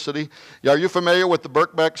University, are you familiar with the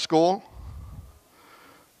Birkbeck School?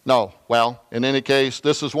 No. Well, in any case,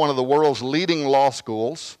 this is one of the world's leading law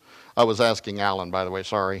schools. I was asking Alan, by the way,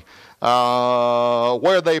 sorry.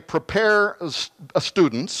 Where they prepare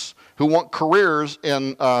students who want careers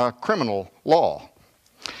in criminal law.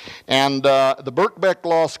 And the Birkbeck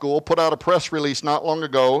Law School put out a press release not long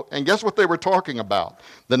ago, and guess what they were talking about?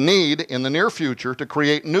 The need in the near future to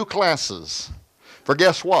create new classes. For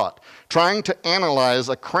guess what? Trying to analyze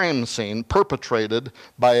a crime scene perpetrated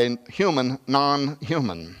by a human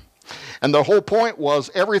non-human. And the whole point was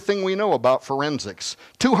everything we know about forensics.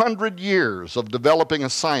 200 years of developing a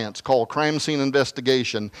science called crime scene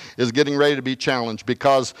investigation is getting ready to be challenged,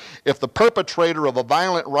 because if the perpetrator of a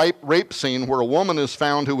violent rape scene where a woman is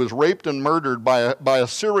found who was raped and murdered by a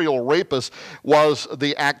serial rapist was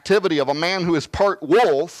the activity of a man who is part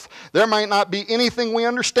wolf, there might not be anything we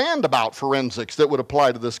understand about forensics that would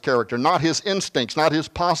apply to this character, not his instincts, not his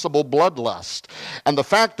possible bloodlust. And the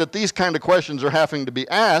fact that these kind of questions are having to be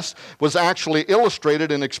asked was actually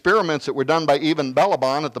illustrated in experiments that were done by Evan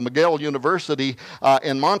Balaban at the McGill University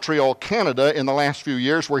in Montreal, Canada in the last few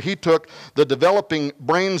years, where he took the developing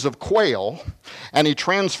brains of quail and he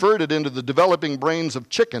transferred it into the developing brains of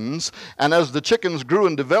chickens, and as the chickens grew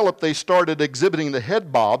and developed, they started exhibiting the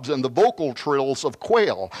head bobs and the vocal trills of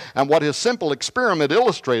quail. And what his simple experiment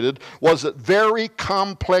illustrated was that very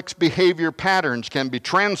complex behavior patterns can be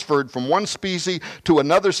transferred from one species to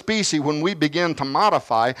another species when we begin to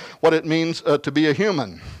modify what it means to be a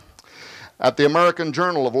human. At the American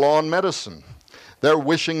Journal of Law and Medicine, they're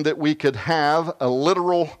wishing that we could have a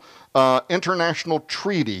literal international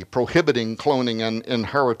treaty prohibiting cloning and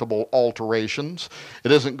inheritable alterations.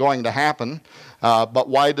 It isn't going to happen. But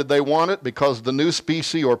why did they want it? Because the new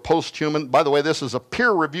species or post-human, by the way, this is a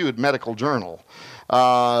peer-reviewed medical journal.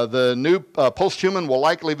 The new post-human will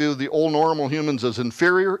likely view the old normal humans as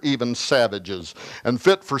inferior, even savages, and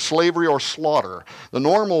fit for slavery or slaughter. The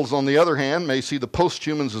normals, on the other hand, may see the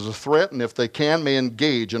post-humans as a threat, and if they can, may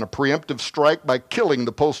engage in a preemptive strike by killing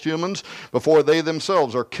the post-humans before they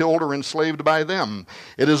themselves are killed or enslaved by them.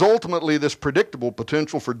 It is ultimately this predictable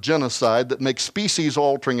potential for genocide that makes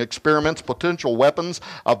species-altering experiments potential chemical weapons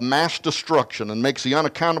of mass destruction and makes the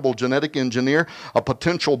unaccountable genetic engineer a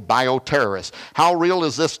potential bioterrorist. How real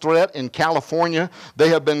is this threat? In California, they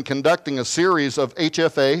have been conducting a series of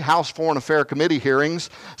HFA, House Foreign Affairs Committee hearings.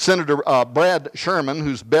 Senator Brad Sherman,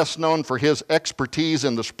 who's best known for his expertise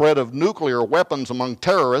in the spread of nuclear weapons among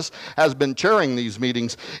terrorists, has been chairing these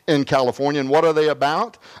meetings in California. And what are they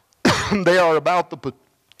about? They are about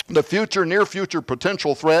the future, near future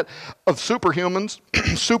potential threat of superhumans,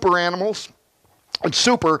 super animals, and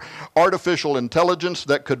super artificial intelligence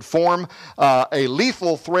that could form a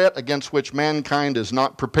lethal threat against which mankind is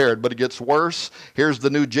not prepared. But it gets worse. Here's the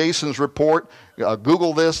new Jason's report.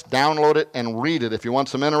 Google this, download it, and read it. If you want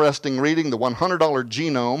some interesting reading, the $100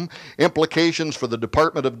 Genome, Implications for the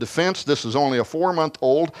Department of Defense. This is only a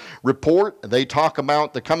 4-month-old report. They talk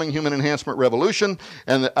about the coming human enhancement revolution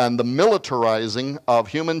and the militarizing of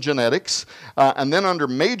human genetics. And then under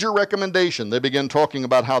major recommendation, they begin talking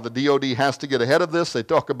about how the DoD has to get ahead of this. They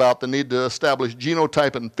talk about the need to establish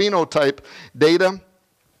genotype and phenotype data.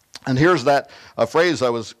 And here's that phrase I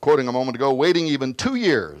was quoting a moment ago, waiting even 2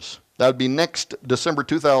 years. That would be next December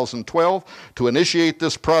 2012. To initiate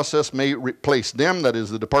this process may place them, that is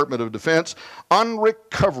the Department of Defense,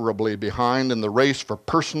 unrecoverably behind in the race for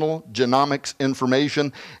personal genomics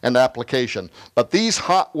information and application. But these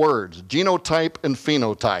hot words, genotype and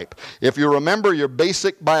phenotype, if you remember your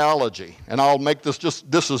basic biology, and I'll make this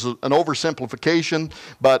this is an oversimplification,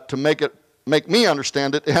 but to make me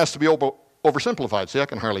understand it, it has to be oversimplified. See, I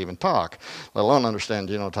can hardly even talk, let alone understand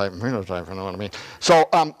genotype and phenotype, you know what I mean? So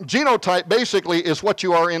genotype basically is what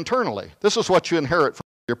you are internally. This is what you inherit from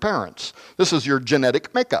your parents. This is your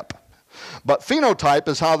genetic makeup. But phenotype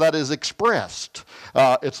is how that is expressed.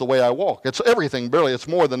 It's the way I walk. It's everything, really. It's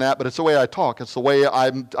more than that, but it's the way I talk. It's the way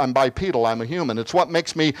I'm bipedal. I'm a human. It's what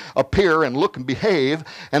makes me appear and look and behave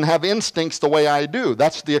and have instincts the way I do.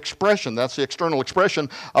 That's the expression. That's the external expression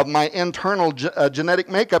of my internal genetic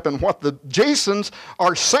makeup. And what the Jasons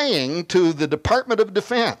are saying to the Department of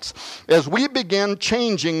Defense, as we begin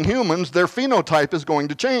changing humans, their phenotype is going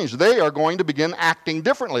to change. They are going to begin acting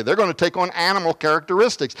differently. They're going to take on animal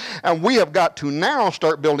characteristics. And we have got to now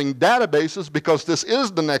start building databases, because this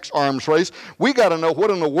is the next arms race. We got to know what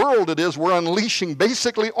in the world it is we're unleashing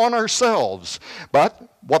basically on ourselves. But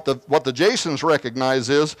what the Jasons recognize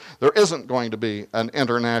is there isn't going to be an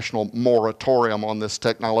international moratorium on this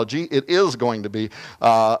technology. It is going to be.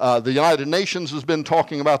 The United Nations has been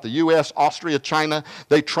talking about, the U.S., Austria, China.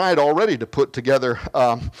 They tried already to put together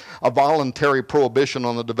a voluntary prohibition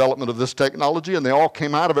on the development of this technology, and they all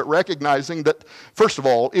came out of it recognizing that, first of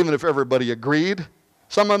all, even if everybody agreed,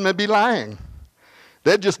 some of them would be lying.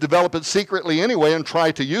 They'd just develop it secretly anyway and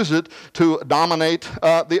try to use it to dominate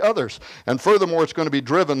the others. And furthermore, it's going to be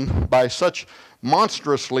driven by such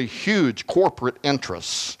monstrously huge corporate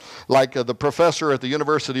interests. Like the professor at the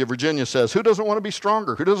University of Virginia says, who doesn't want to be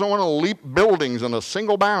stronger? Who doesn't want to leap buildings in a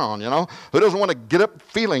single bound, you know? Who doesn't want to get up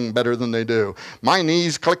feeling better than they do? My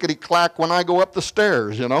knees clickety-clack when I go up the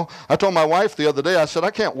stairs, you know? I told my wife the other day, I said, I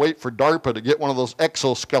can't wait for DARPA to get one of those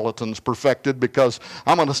exoskeletons perfected, because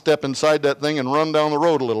I'm going to step inside that thing and run down the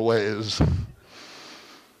road a little ways.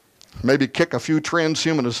 Maybe kick a few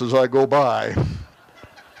transhumanists as I go by.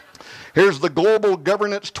 Here's the Global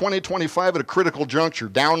Governance 2025 at a critical juncture.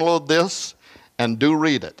 Download this and do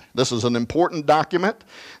read it. This is an important document.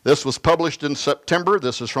 This was published in September.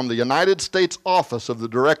 This is from the United States Office of the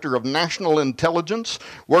Director of National Intelligence,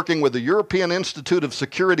 working with the European Institute of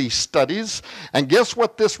Security Studies. And guess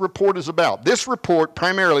what this report is about? This report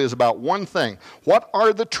primarily is about one thing. What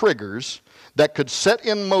are the triggers that could set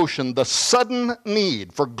in motion the sudden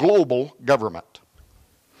need for global government?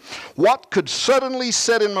 What could suddenly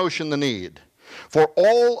set in motion the need for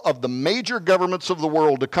all of the major governments of the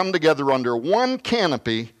world to come together under one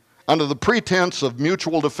canopy under the pretense of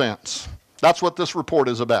mutual defense? That's what this report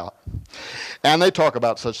is about. And they talk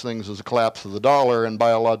about such things as the collapse of the dollar and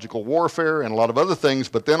biological warfare and a lot of other things.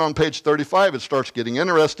 But then on page 35, it starts getting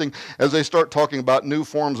interesting as they start talking about new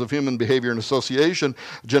forms of human behavior and association,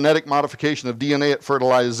 genetic modification of DNA at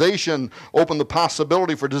fertilization, open the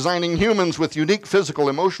possibility for designing humans with unique physical,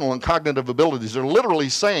 emotional, and cognitive abilities. They're literally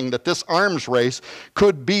saying that this arms race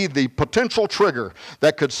could be the potential trigger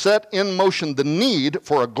that could set in motion the need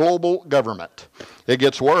for a global government. It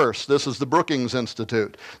gets worse. This is the Brookings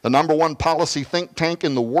Institute, the number one policy think tank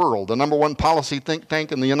in the world, the number one policy think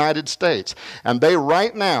tank in the United States. And they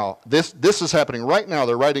right now, this is happening right now,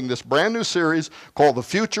 they're writing this brand new series called The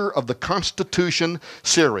Future of the Constitution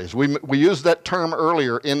series. We used that term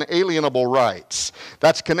earlier, inalienable rights.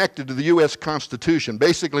 That's connected to the U.S. Constitution.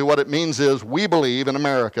 Basically what it means is we believe in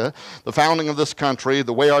America, the founding of this country,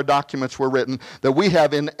 the way our documents were written, that we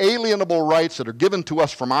have inalienable rights that are given to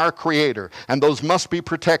us from our Creator, and those must be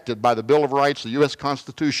protected by the Bill of Rights, the U.S.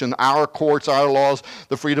 Constitution, our courts, our laws,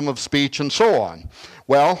 the freedom of speech, and so on.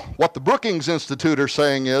 Well, what the Brookings Institute are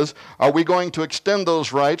saying is, are we going to extend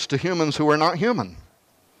those rights to humans who are not human?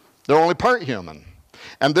 They're only part human.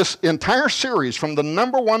 And this entire series from the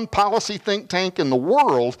number one policy think tank in the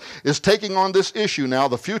world is taking on this issue now,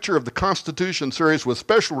 the Future of the Constitution series, with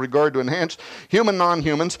special regard to enhance human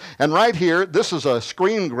non-humans. And right here, this is a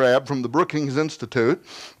screen grab from the Brookings Institute.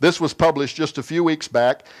 This was published just a few weeks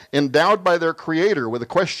back, endowed by their creator with a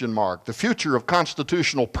question mark, the future of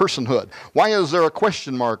constitutional personhood. Why is there a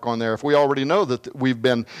question mark on there if we already know that we've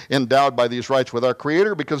been endowed by these rights with our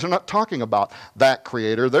creator? Because they're not talking about that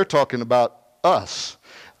creator, they're talking about us,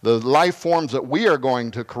 the life forms that we are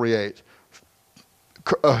going to create,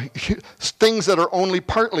 things that are only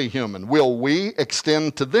partly human. Will we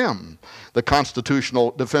extend to them the constitutional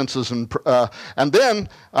defenses? And then,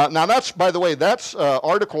 now that's, by the way, that's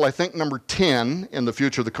article, I think, number 10 in the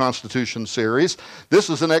Future of the Constitution series. This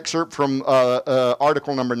is an excerpt from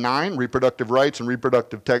article number 9, Reproductive Rights and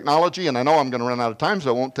Reproductive Technology. And I know I'm going to run out of time, so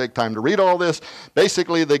I won't take time to read all this.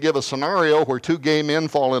 Basically, they give a scenario where two gay men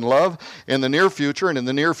fall in love in the near future, and in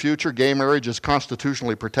the near future, gay marriage is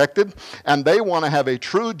constitutionally protected, and they want to have a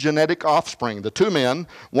true genetic offspring. The two men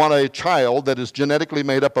want a child that is genetically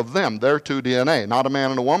made up of them, their two DNA, not a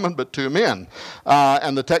man and a woman, but two men.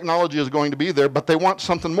 And the technology is going to be there, but they want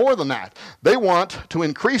something more than that. They want to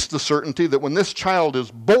increase the certainty that when this child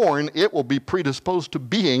is born, it will be predisposed to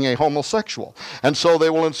being a homosexual. And so they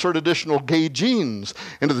will insert additional gay genes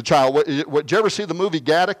into the child. Did you ever see the movie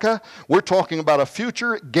Gattaca? We're talking about a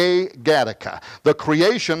future gay Gattaca, the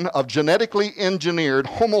creation of genetically engineered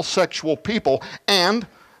homosexual people, and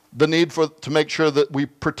the need to make sure that we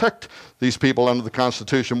protect these people under the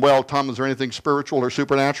Constitution. Well, Tom, is there anything spiritual or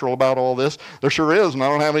supernatural about all this? There sure is, and I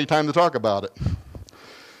don't have any time to talk about it.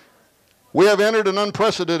 We have entered an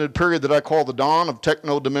unprecedented period that I call the dawn of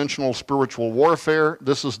techno-dimensional spiritual warfare.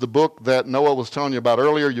 This is the book that Noah was telling you about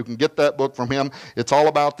earlier. You can get that book from him. It's all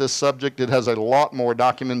about this subject. It has a lot more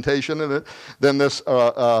documentation in it than this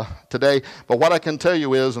today. But what I can tell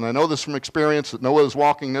you is, and I know this from experience, that Noah is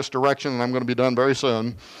walking this direction, and I'm going to be done very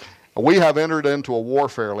soon. We have entered into a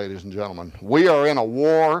warfare, ladies and gentlemen. We are in a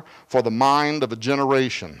war for the mind of a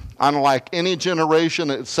generation, unlike any generation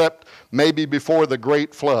except maybe before the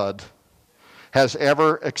Great Flood has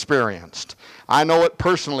ever experienced. I know it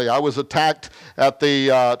personally. I was attacked at the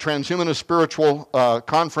Transhumanist Spiritual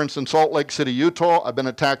Conference in Salt Lake City, Utah. I've been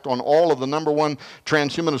attacked on all of the number one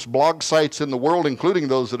transhumanist blog sites in the world, including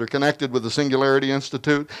those that are connected with the Singularity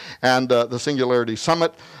Institute and the Singularity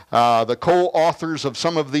Summit. The co-authors of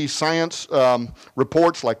some of these science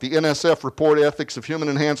reports, like the NSF report, Ethics of Human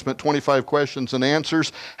Enhancement, 25 Questions and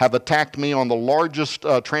Answers, have attacked me on the largest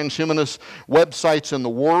transhumanist websites in the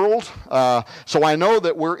world. So I know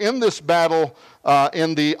that we're in this battle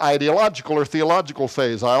in the ideological or theological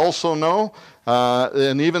phase. I also know,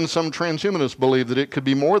 and even some transhumanists believe that it could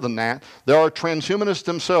be more than that. There are transhumanists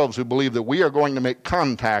themselves who believe that we are going to make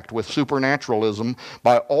contact with supernaturalism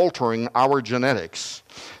by altering our genetics,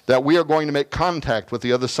 that we are going to make contact with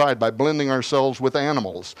the other side by blending ourselves with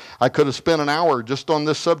animals. I could have spent an hour just on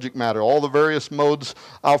this subject matter, all the various modes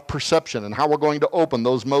of perception and how we're going to open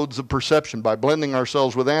those modes of perception by blending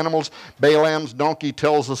ourselves with animals. Balaam's donkey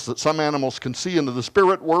tells us that some animals can see into the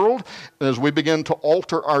spirit world, and as we begin to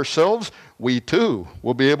alter ourselves, we too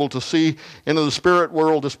will be able to see into the spirit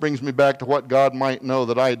world. This brings me back to what God might know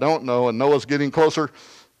that I don't know, and Noah's getting closer.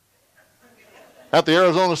 At the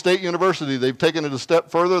Arizona State University, they've taken it a step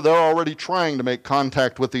further. They're already trying to make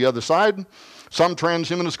contact with the other side. Some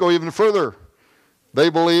transhumanists go even further. They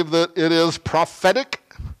believe that it is prophetic.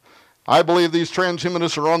 I believe these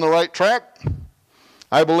transhumanists are on the right track.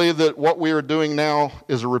 I believe that what we are doing now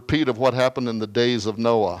is a repeat of what happened in the days of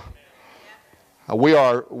Noah. We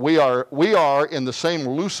are in the same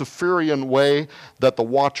Luciferian way that the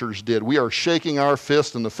Watchers did. We are shaking our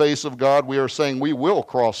fist in the face of God. We are saying we will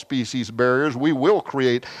cross species barriers. We will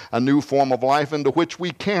create a new form of life into which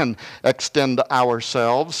we can extend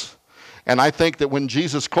ourselves. And I think that when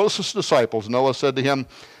Jesus' closest disciples, Noah, said to him,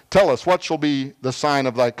 tell us, what shall be the sign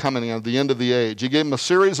of thy coming and of the end of the age? He gave him a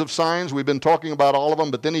series of signs. We've been talking about all of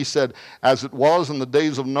them, but then he said, as it was in the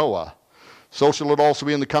days of Noah, so shall it also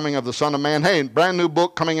be in the coming of the Son of Man. Hey, brand new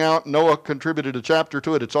book coming out. Noah contributed a chapter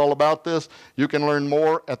to it. It's all about this. You can learn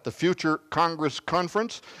more at the Future Congress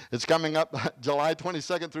Conference. It's coming up July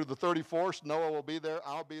 22nd through the 31st. Noah will be there.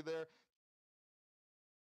 I'll be there.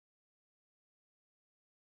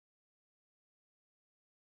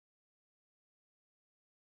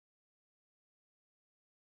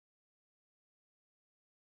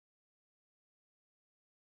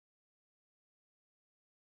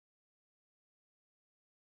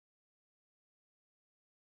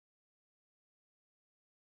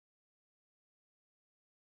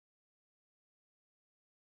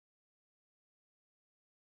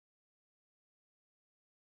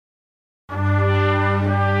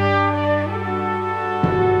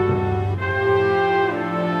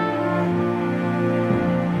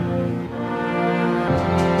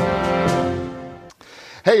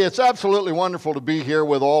 Hey, it's absolutely wonderful to be here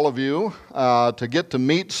with all of you, to get to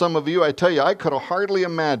meet some of you. I tell you, I could have hardly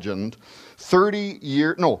imagined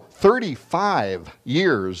 35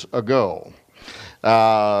 years ago.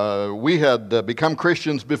 We had become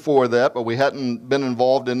Christians before that, but we hadn't been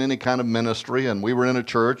involved in any kind of ministry, and we were in a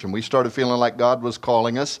church, and we started feeling like God was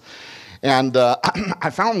calling us. And I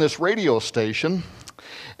found this radio station,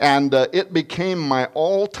 and it became my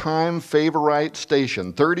all-time favorite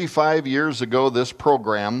station. 35 years ago, this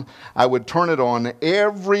program, I would turn it on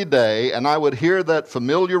every day, and I would hear that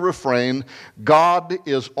familiar refrain, God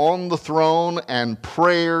is on the throne and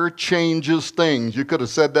prayer changes things. You could have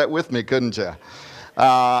said that with me, couldn't you?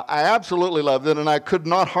 I absolutely loved it, and I could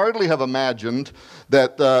not hardly have imagined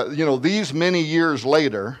that, these many years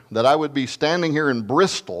later, that I would be standing here in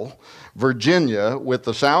Bristol, Virginia, with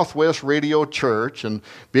the Southwest Radio Church and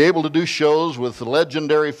be able to do shows with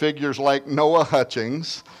legendary figures like Noah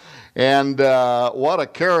Hutchings. And what a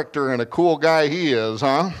character and a cool guy he is,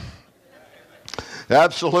 huh?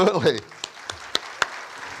 Absolutely.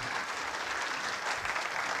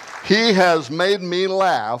 He has made me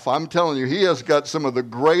laugh. I'm telling you, he has got some of the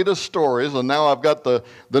greatest stories, and now I've got the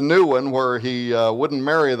new one where he wouldn't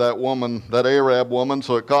marry that woman, that Arab woman,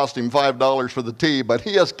 so it cost him $5 for the tea, but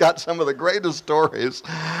he has got some of the greatest stories.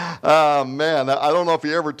 Man, I don't know if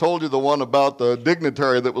he ever told you the one about the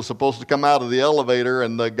dignitary that was supposed to come out of the elevator,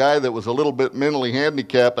 and the guy that was a little bit mentally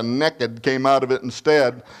handicapped and naked came out of it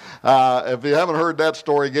instead. If you haven't heard that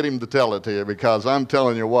story, get him to tell it to you, because I'm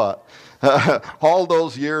telling you what. All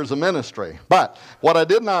those years of ministry. But what I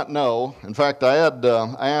did not know, in fact, I had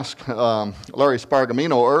asked Larry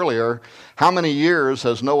Spargamino earlier, how many years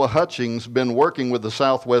has Noah Hutchings been working with the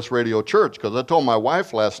Southwest Radio Church? Because I told my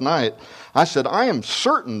wife last night, I said, I am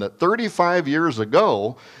certain that 35 years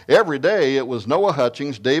ago, every day it was Noah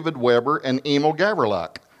Hutchings, David Weber, and Emil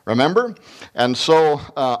Gaverlach. Remember? And so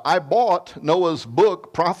I bought Noah's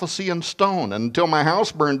book, Prophecy in Stone. And until my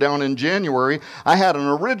house burned down in January, I had an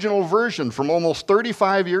original version from almost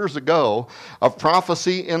 35 years ago of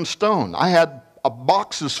Prophecy in Stone. I had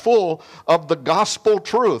boxes full of the gospel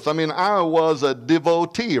truth. I mean, I was a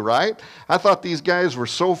devotee, right? I thought these guys were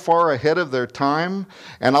so far ahead of their time.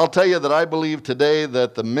 And I'll tell you that I believe today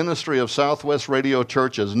that the ministry of Southwest Radio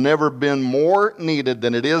Church has never been more needed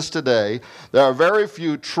than it is today. There are very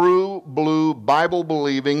few true, blue,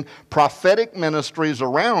 Bible-believing, prophetic ministries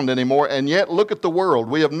around anymore. And yet, look at the world.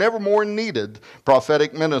 We have never more needed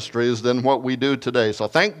prophetic ministries than what we do today. So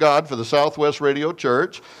thank God for the Southwest Radio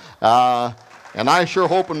Church. And I sure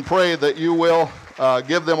hope and pray that you will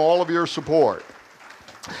give them all of your support.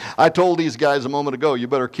 I told these guys a moment ago, you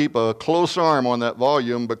better keep a close arm on that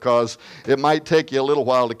volume because it might take you a little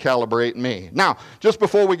while to calibrate me. Now, just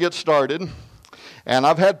before we get started, and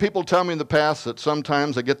I've had people tell me in the past that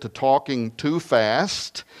sometimes I get to talking too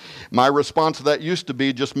fast. My response to that used to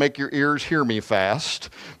be just make your ears hear me fast.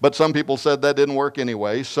 But some people said that didn't work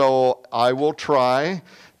anyway, so I will try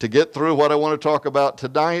to get through what I want to talk about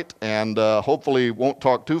tonight, and hopefully won't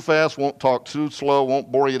talk too fast, won't talk too slow,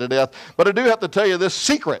 won't bore you to death. But I do have to tell you this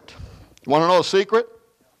secret. You want to know a secret?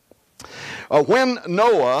 When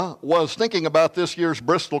Noah was thinking about this year's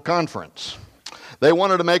Bristol conference, they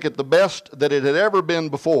wanted to make it the best that it had ever been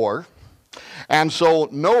before. And so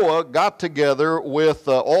Noah got together with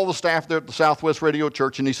all the staff there at the Southwest Radio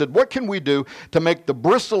Church, and he said, what can we do to make the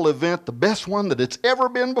Bristol event the best one that it's ever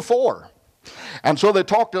been before? And so they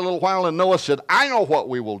talked a little while, and Noah said, I know what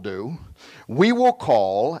we will do. We will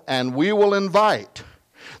call and we will invite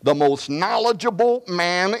the most knowledgeable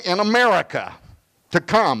man in America to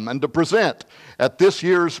come and to present at this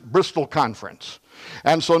year's Bristol conference.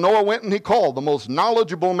 And so Noah went and he called the most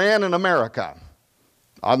knowledgeable man in America.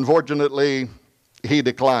 Unfortunately, he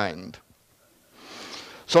declined.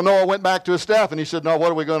 So Noah went back to his staff and he said, "Now what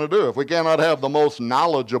are we going to do? If we cannot have the most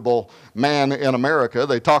knowledgeable man in America,"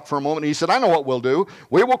 they talked for a moment, and he said, "I know what we'll do.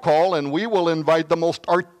 We will call and we will invite the most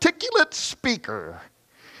articulate speaker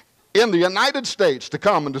in the United States to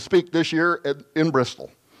come and to speak this year in Bristol."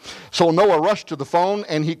 So Noah rushed to the phone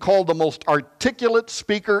and he called the most articulate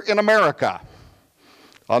speaker in America.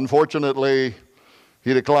 Unfortunately,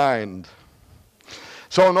 he declined.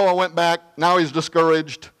 So Noah went back. Now he's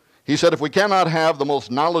discouraged. He said, "If we cannot have the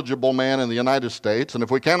most knowledgeable man in the United States, and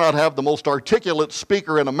if we cannot have the most articulate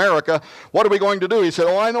speaker in America, what are we going to do?" He said,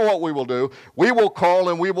 "Oh, I know what we will do. We will call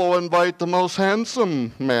and we will invite the most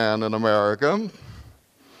handsome man in America."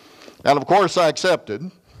 And of course I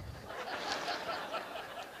accepted.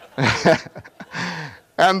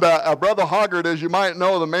 And Brother Hoggart, as you might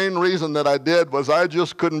know, the main reason that I did was I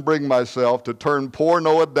just couldn't bring myself to turn poor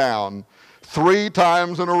Noah down 3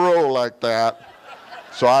 times in a row like that.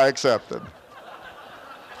 So I accepted.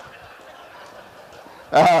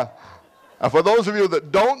 For those of you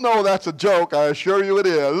that don't know that's a joke, I assure you it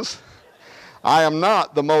is. I am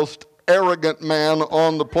not the most arrogant man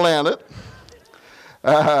on the planet.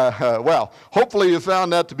 Well, hopefully you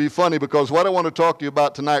found that to be funny, because what I want to talk to you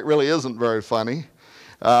about tonight really isn't very funny.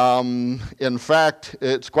 In fact,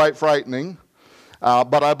 it's quite frightening.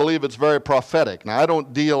 But I believe it's very prophetic. Now, I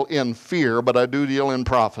don't deal in fear, but I do deal in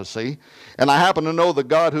prophecy. And I happen to know the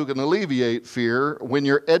God who can alleviate fear when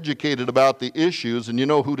you're educated about the issues and you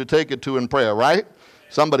know who to take it to in prayer, right?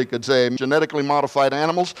 Somebody could say genetically modified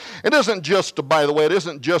animals. It isn't just, by the way, it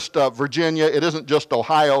isn't just Virginia. It isn't just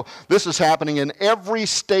Ohio. This is happening in every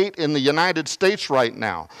state in the United States right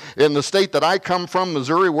now. In the state that I come from,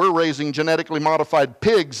 Missouri, we're raising genetically modified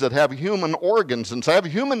pigs that have human organs and have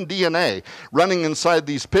human DNA running inside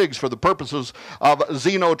these pigs for the purposes of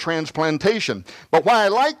xenotransplantation. But why I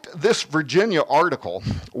liked this Virginia article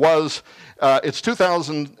was it's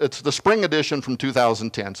the spring edition from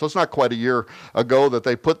 2010, so it's not quite a year ago that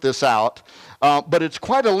they put this out. But it's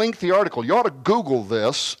quite a lengthy article. You ought to Google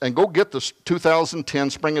this and go get the 2010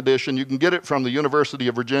 spring edition. You can get it from the University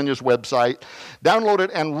of Virginia's website. Download it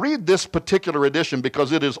and read this particular edition,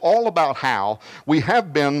 because it is all about how we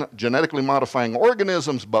have been genetically modifying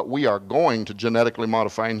organisms, but we are going to genetically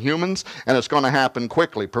modifying humans, and it's going to happen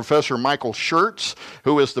quickly. Professor Michael Schertz,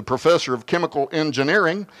 who is the professor of chemical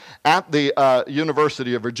engineering at the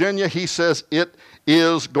University of Virginia, he says it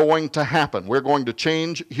is going to happen. We're going to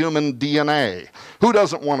change human DNA. Who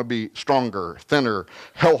doesn't want to be stronger, thinner,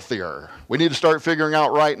 healthier? We need to start figuring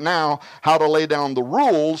out right now how to lay down the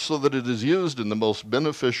rules so that it is used in the most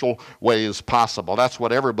beneficial ways possible. That's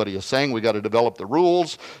what everybody is saying. We got to develop the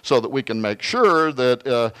rules so that we can make sure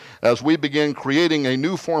that as we begin creating a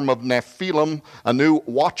new form of Nephilim, a new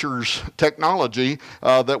Watchers technology,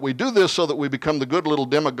 that we do this so that we become the good little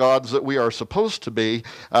demigods that we are supposed to be.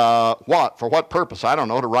 What? For what purpose? I don't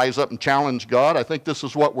know, to rise up and challenge God. I think this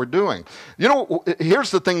is what we're doing. You know,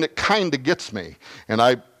 here's the thing that kind of gets me, and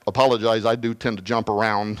I apologize, I do tend to jump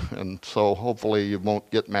around, and so hopefully you won't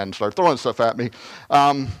get mad and start throwing stuff at me.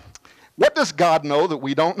 What does God know that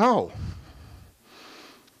we don't know?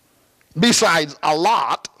 Besides a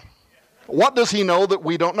lot, what does he know that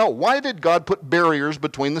we don't know? Why did God put barriers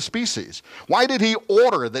between the species? Why did he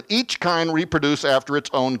order that each kind reproduce after its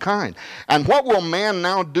own kind? And what will man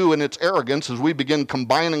now do in its arrogance as we begin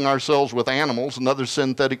combining ourselves with animals and other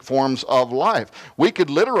synthetic forms of life? We could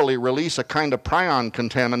literally release a kind of prion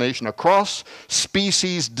contamination, a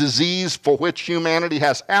cross-species disease for which humanity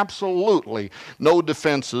has absolutely no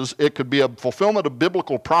defenses. It could be a fulfillment of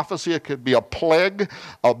biblical prophecy. It could be a plague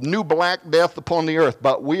of new black death upon the earth.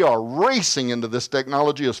 But we are racing into this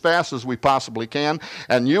technology as fast as we possibly can.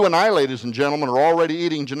 And you and I, ladies and gentlemen, are already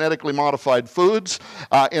eating genetically modified foods.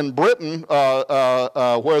 In Britain,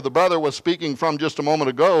 where the brother was speaking from just a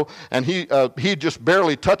moment ago, and he just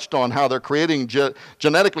barely touched on how they're creating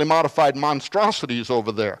genetically modified monstrosities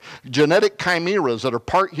over there. Genetic chimeras that are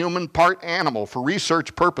part human, part animal for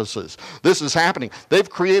research purposes. This is happening. They've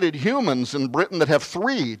created humans in Britain that have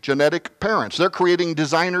 3 genetic parents. They're creating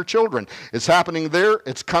designer children. It's happening there.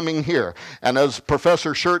 It's coming here. And as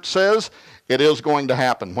Professor Schertz says, it is going to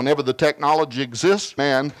happen. Whenever the technology exists,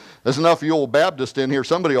 man, there's enough of you old Baptists in here,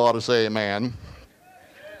 somebody ought to say amen.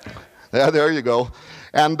 Yeah, there you go.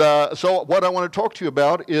 And so what I want to talk to you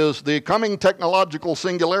about is the coming technological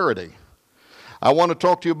singularity. I want to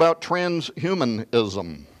talk to you about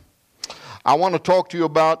transhumanism. I want to talk to you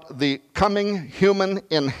about the coming human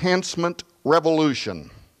enhancement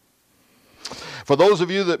revolution. For those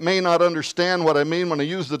of you that may not understand what I mean when I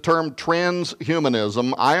use the term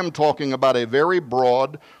transhumanism, I am talking about a very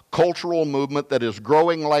broad cultural movement that is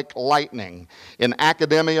growing like lightning in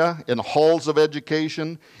academia, in halls of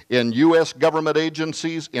education, in U.S. government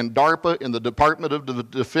agencies, in DARPA, in the Department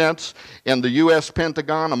of Defense, in the U.S.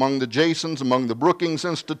 Pentagon, among the Jasons, among the Brookings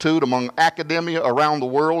Institute, among academia around the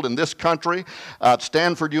world, in this country, at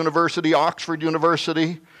Stanford University, Oxford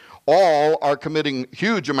University. All are committing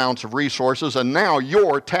huge amounts of resources and now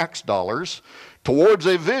your tax dollars towards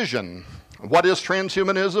a vision. What is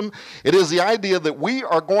transhumanism? It is the idea that we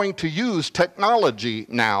are going to use technology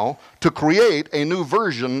now to create a new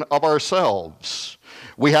version of ourselves.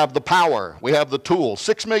 We have the power, we have the tools.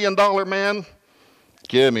 $6 million man,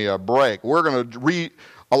 give me a break. We're going to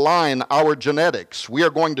realign our genetics. We are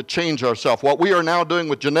going to change ourselves. What we are now doing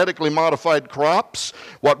with genetically modified crops,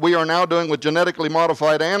 what we are now doing with genetically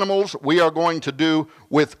modified animals, we are going to do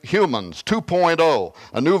with humans. 2.0,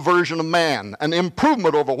 a new version of man, an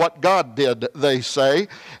improvement over what God did, they say,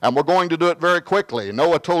 and we're going to do it very quickly.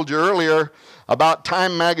 Noah told you earlier about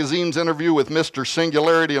Time Magazine's interview with Mr.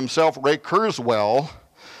 Singularity himself, Ray Kurzweil,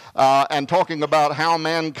 and talking about how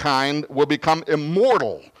mankind will become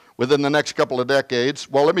immortal within the next couple of decades.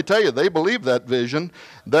 Well, let me tell you, they believe that vision.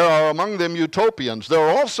 There are among them utopians. There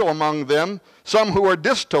are also among them some who are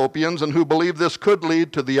dystopians and who believe this could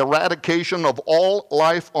lead to the eradication of all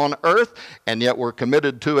life on earth, and yet we're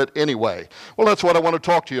committed to it anyway. Well, that's what I want to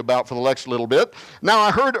talk to you about for the next little bit. Now,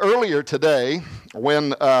 I heard earlier today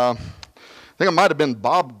when, I think it might have been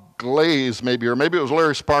Bob Glaze maybe, or maybe it was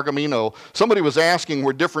Larry Spargamino, somebody was asking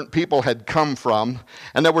where different people had come from,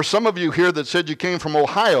 and there were some of you here that said you came from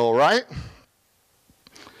Ohio, right?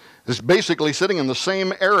 It's basically sitting in the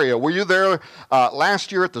same area. Were you there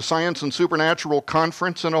last year at the Science and Supernatural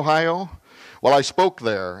Conference in Ohio? Well, I spoke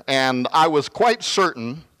there, and I was quite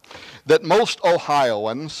certain that most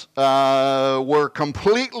Ohioans were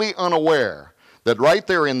completely unaware that right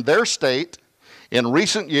there in their state, in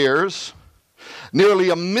recent years, nearly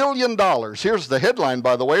 $1 million. Here's the headline,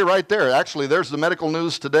 by the way, right there. Actually, there's the Medical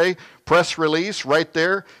News Today press release right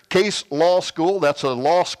there. Case Law School, that's a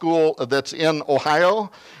law school that's in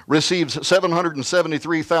Ohio, receives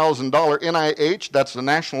 $773,000 NIH, that's the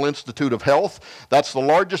National Institute of Health. That's the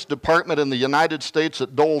largest department in the United States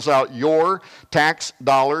that doles out your tax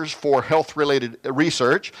dollars for health-related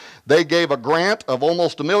research. They gave a grant of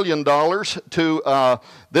almost $1 million to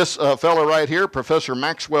this fellow right here, Professor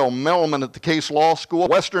Maxwell Mellman at the Case Law School,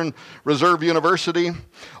 Western Reserve University,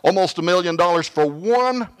 almost $1 million for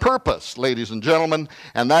one purpose, ladies and gentlemen,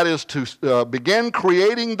 and that is to begin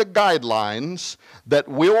creating the guidelines that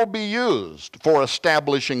will be used for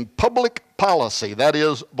establishing public policy, that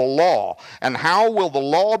is, the law. And how will the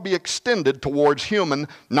law be extended towards human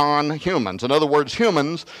non-humans? In other words,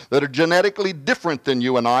 humans that are genetically different than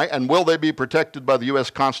you and I, and will they be protected by the U.S.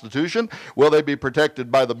 Constitution? Will they be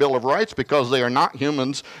protected by the Bill of Rights because they are not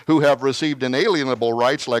humans who have received inalienable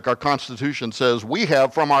rights like our Constitution says we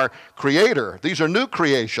have from our Creator? These are new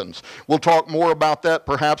creations. We'll talk more about that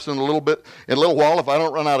perhaps in a little while if I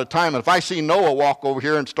don't run out of time. And if I see Noah walk over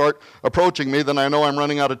here and start approaching me, then I know I'm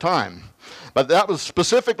running out of time. But that was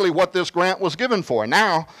specifically what this grant was given for.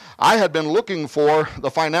 Now, I had been looking for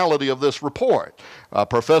the finality of this report.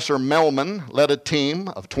 Professor Mellman led a team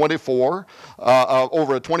of 24,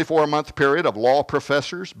 over a 24-month period of law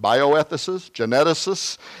professors, bioethicists,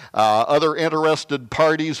 geneticists, other interested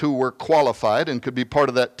parties who were qualified and could be part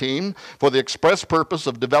of that team for the express purpose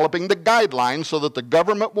of developing the guidelines so that the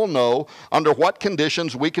government will know under what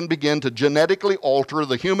conditions we can begin to genetically alter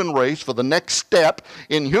the human race for the next step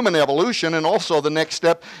in human evolution and also the next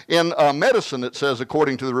step in medicine, it says,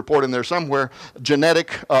 according to the report in there somewhere,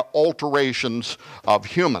 genetic alterations of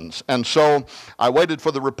humans. And so I waited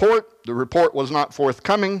for the report. The report was not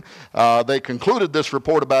forthcoming. They concluded this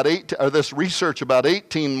report this research about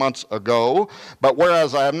 18 months ago, but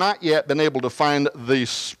whereas I have not yet been able to find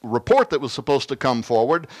the report that was supposed to come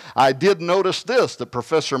forward, I did notice this, that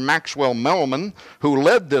Professor Maxwell Mellman, who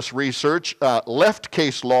led this research, left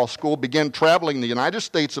Case Law School, began traveling the United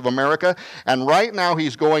States of America, and right now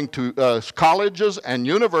he's going to colleges and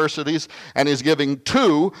universities, and he's giving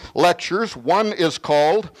 2 lectures. One is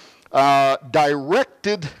called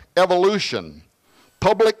Directed Evolution,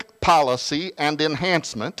 Public Policy and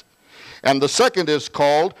Enhancement, and the second is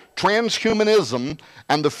called Transhumanism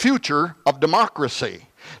and the Future of Democracy.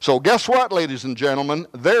 So guess what, ladies and gentlemen?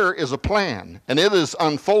 There is a plan, and it is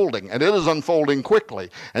unfolding, and it is unfolding quickly.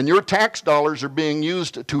 And your tax dollars are being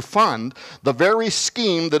used to fund the very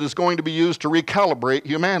scheme that is going to be used to recalibrate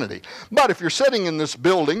humanity. But if you're sitting in this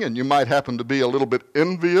building, and you might happen to be a little bit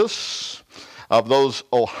envious of those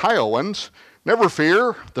Ohioans, Never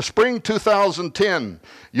fear, the spring 2010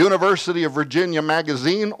 University of Virginia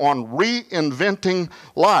magazine on reinventing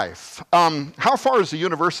life. How far is the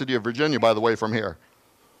University of Virginia, by the way, from here?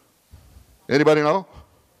 Anybody know?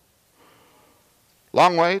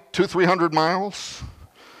 Long way, 200-300 miles?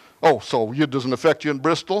 Oh, so it doesn't affect you in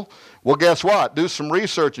Bristol? Well, guess what? Do some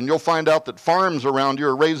research and you'll find out that farms around you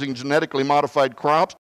are raising genetically modified crops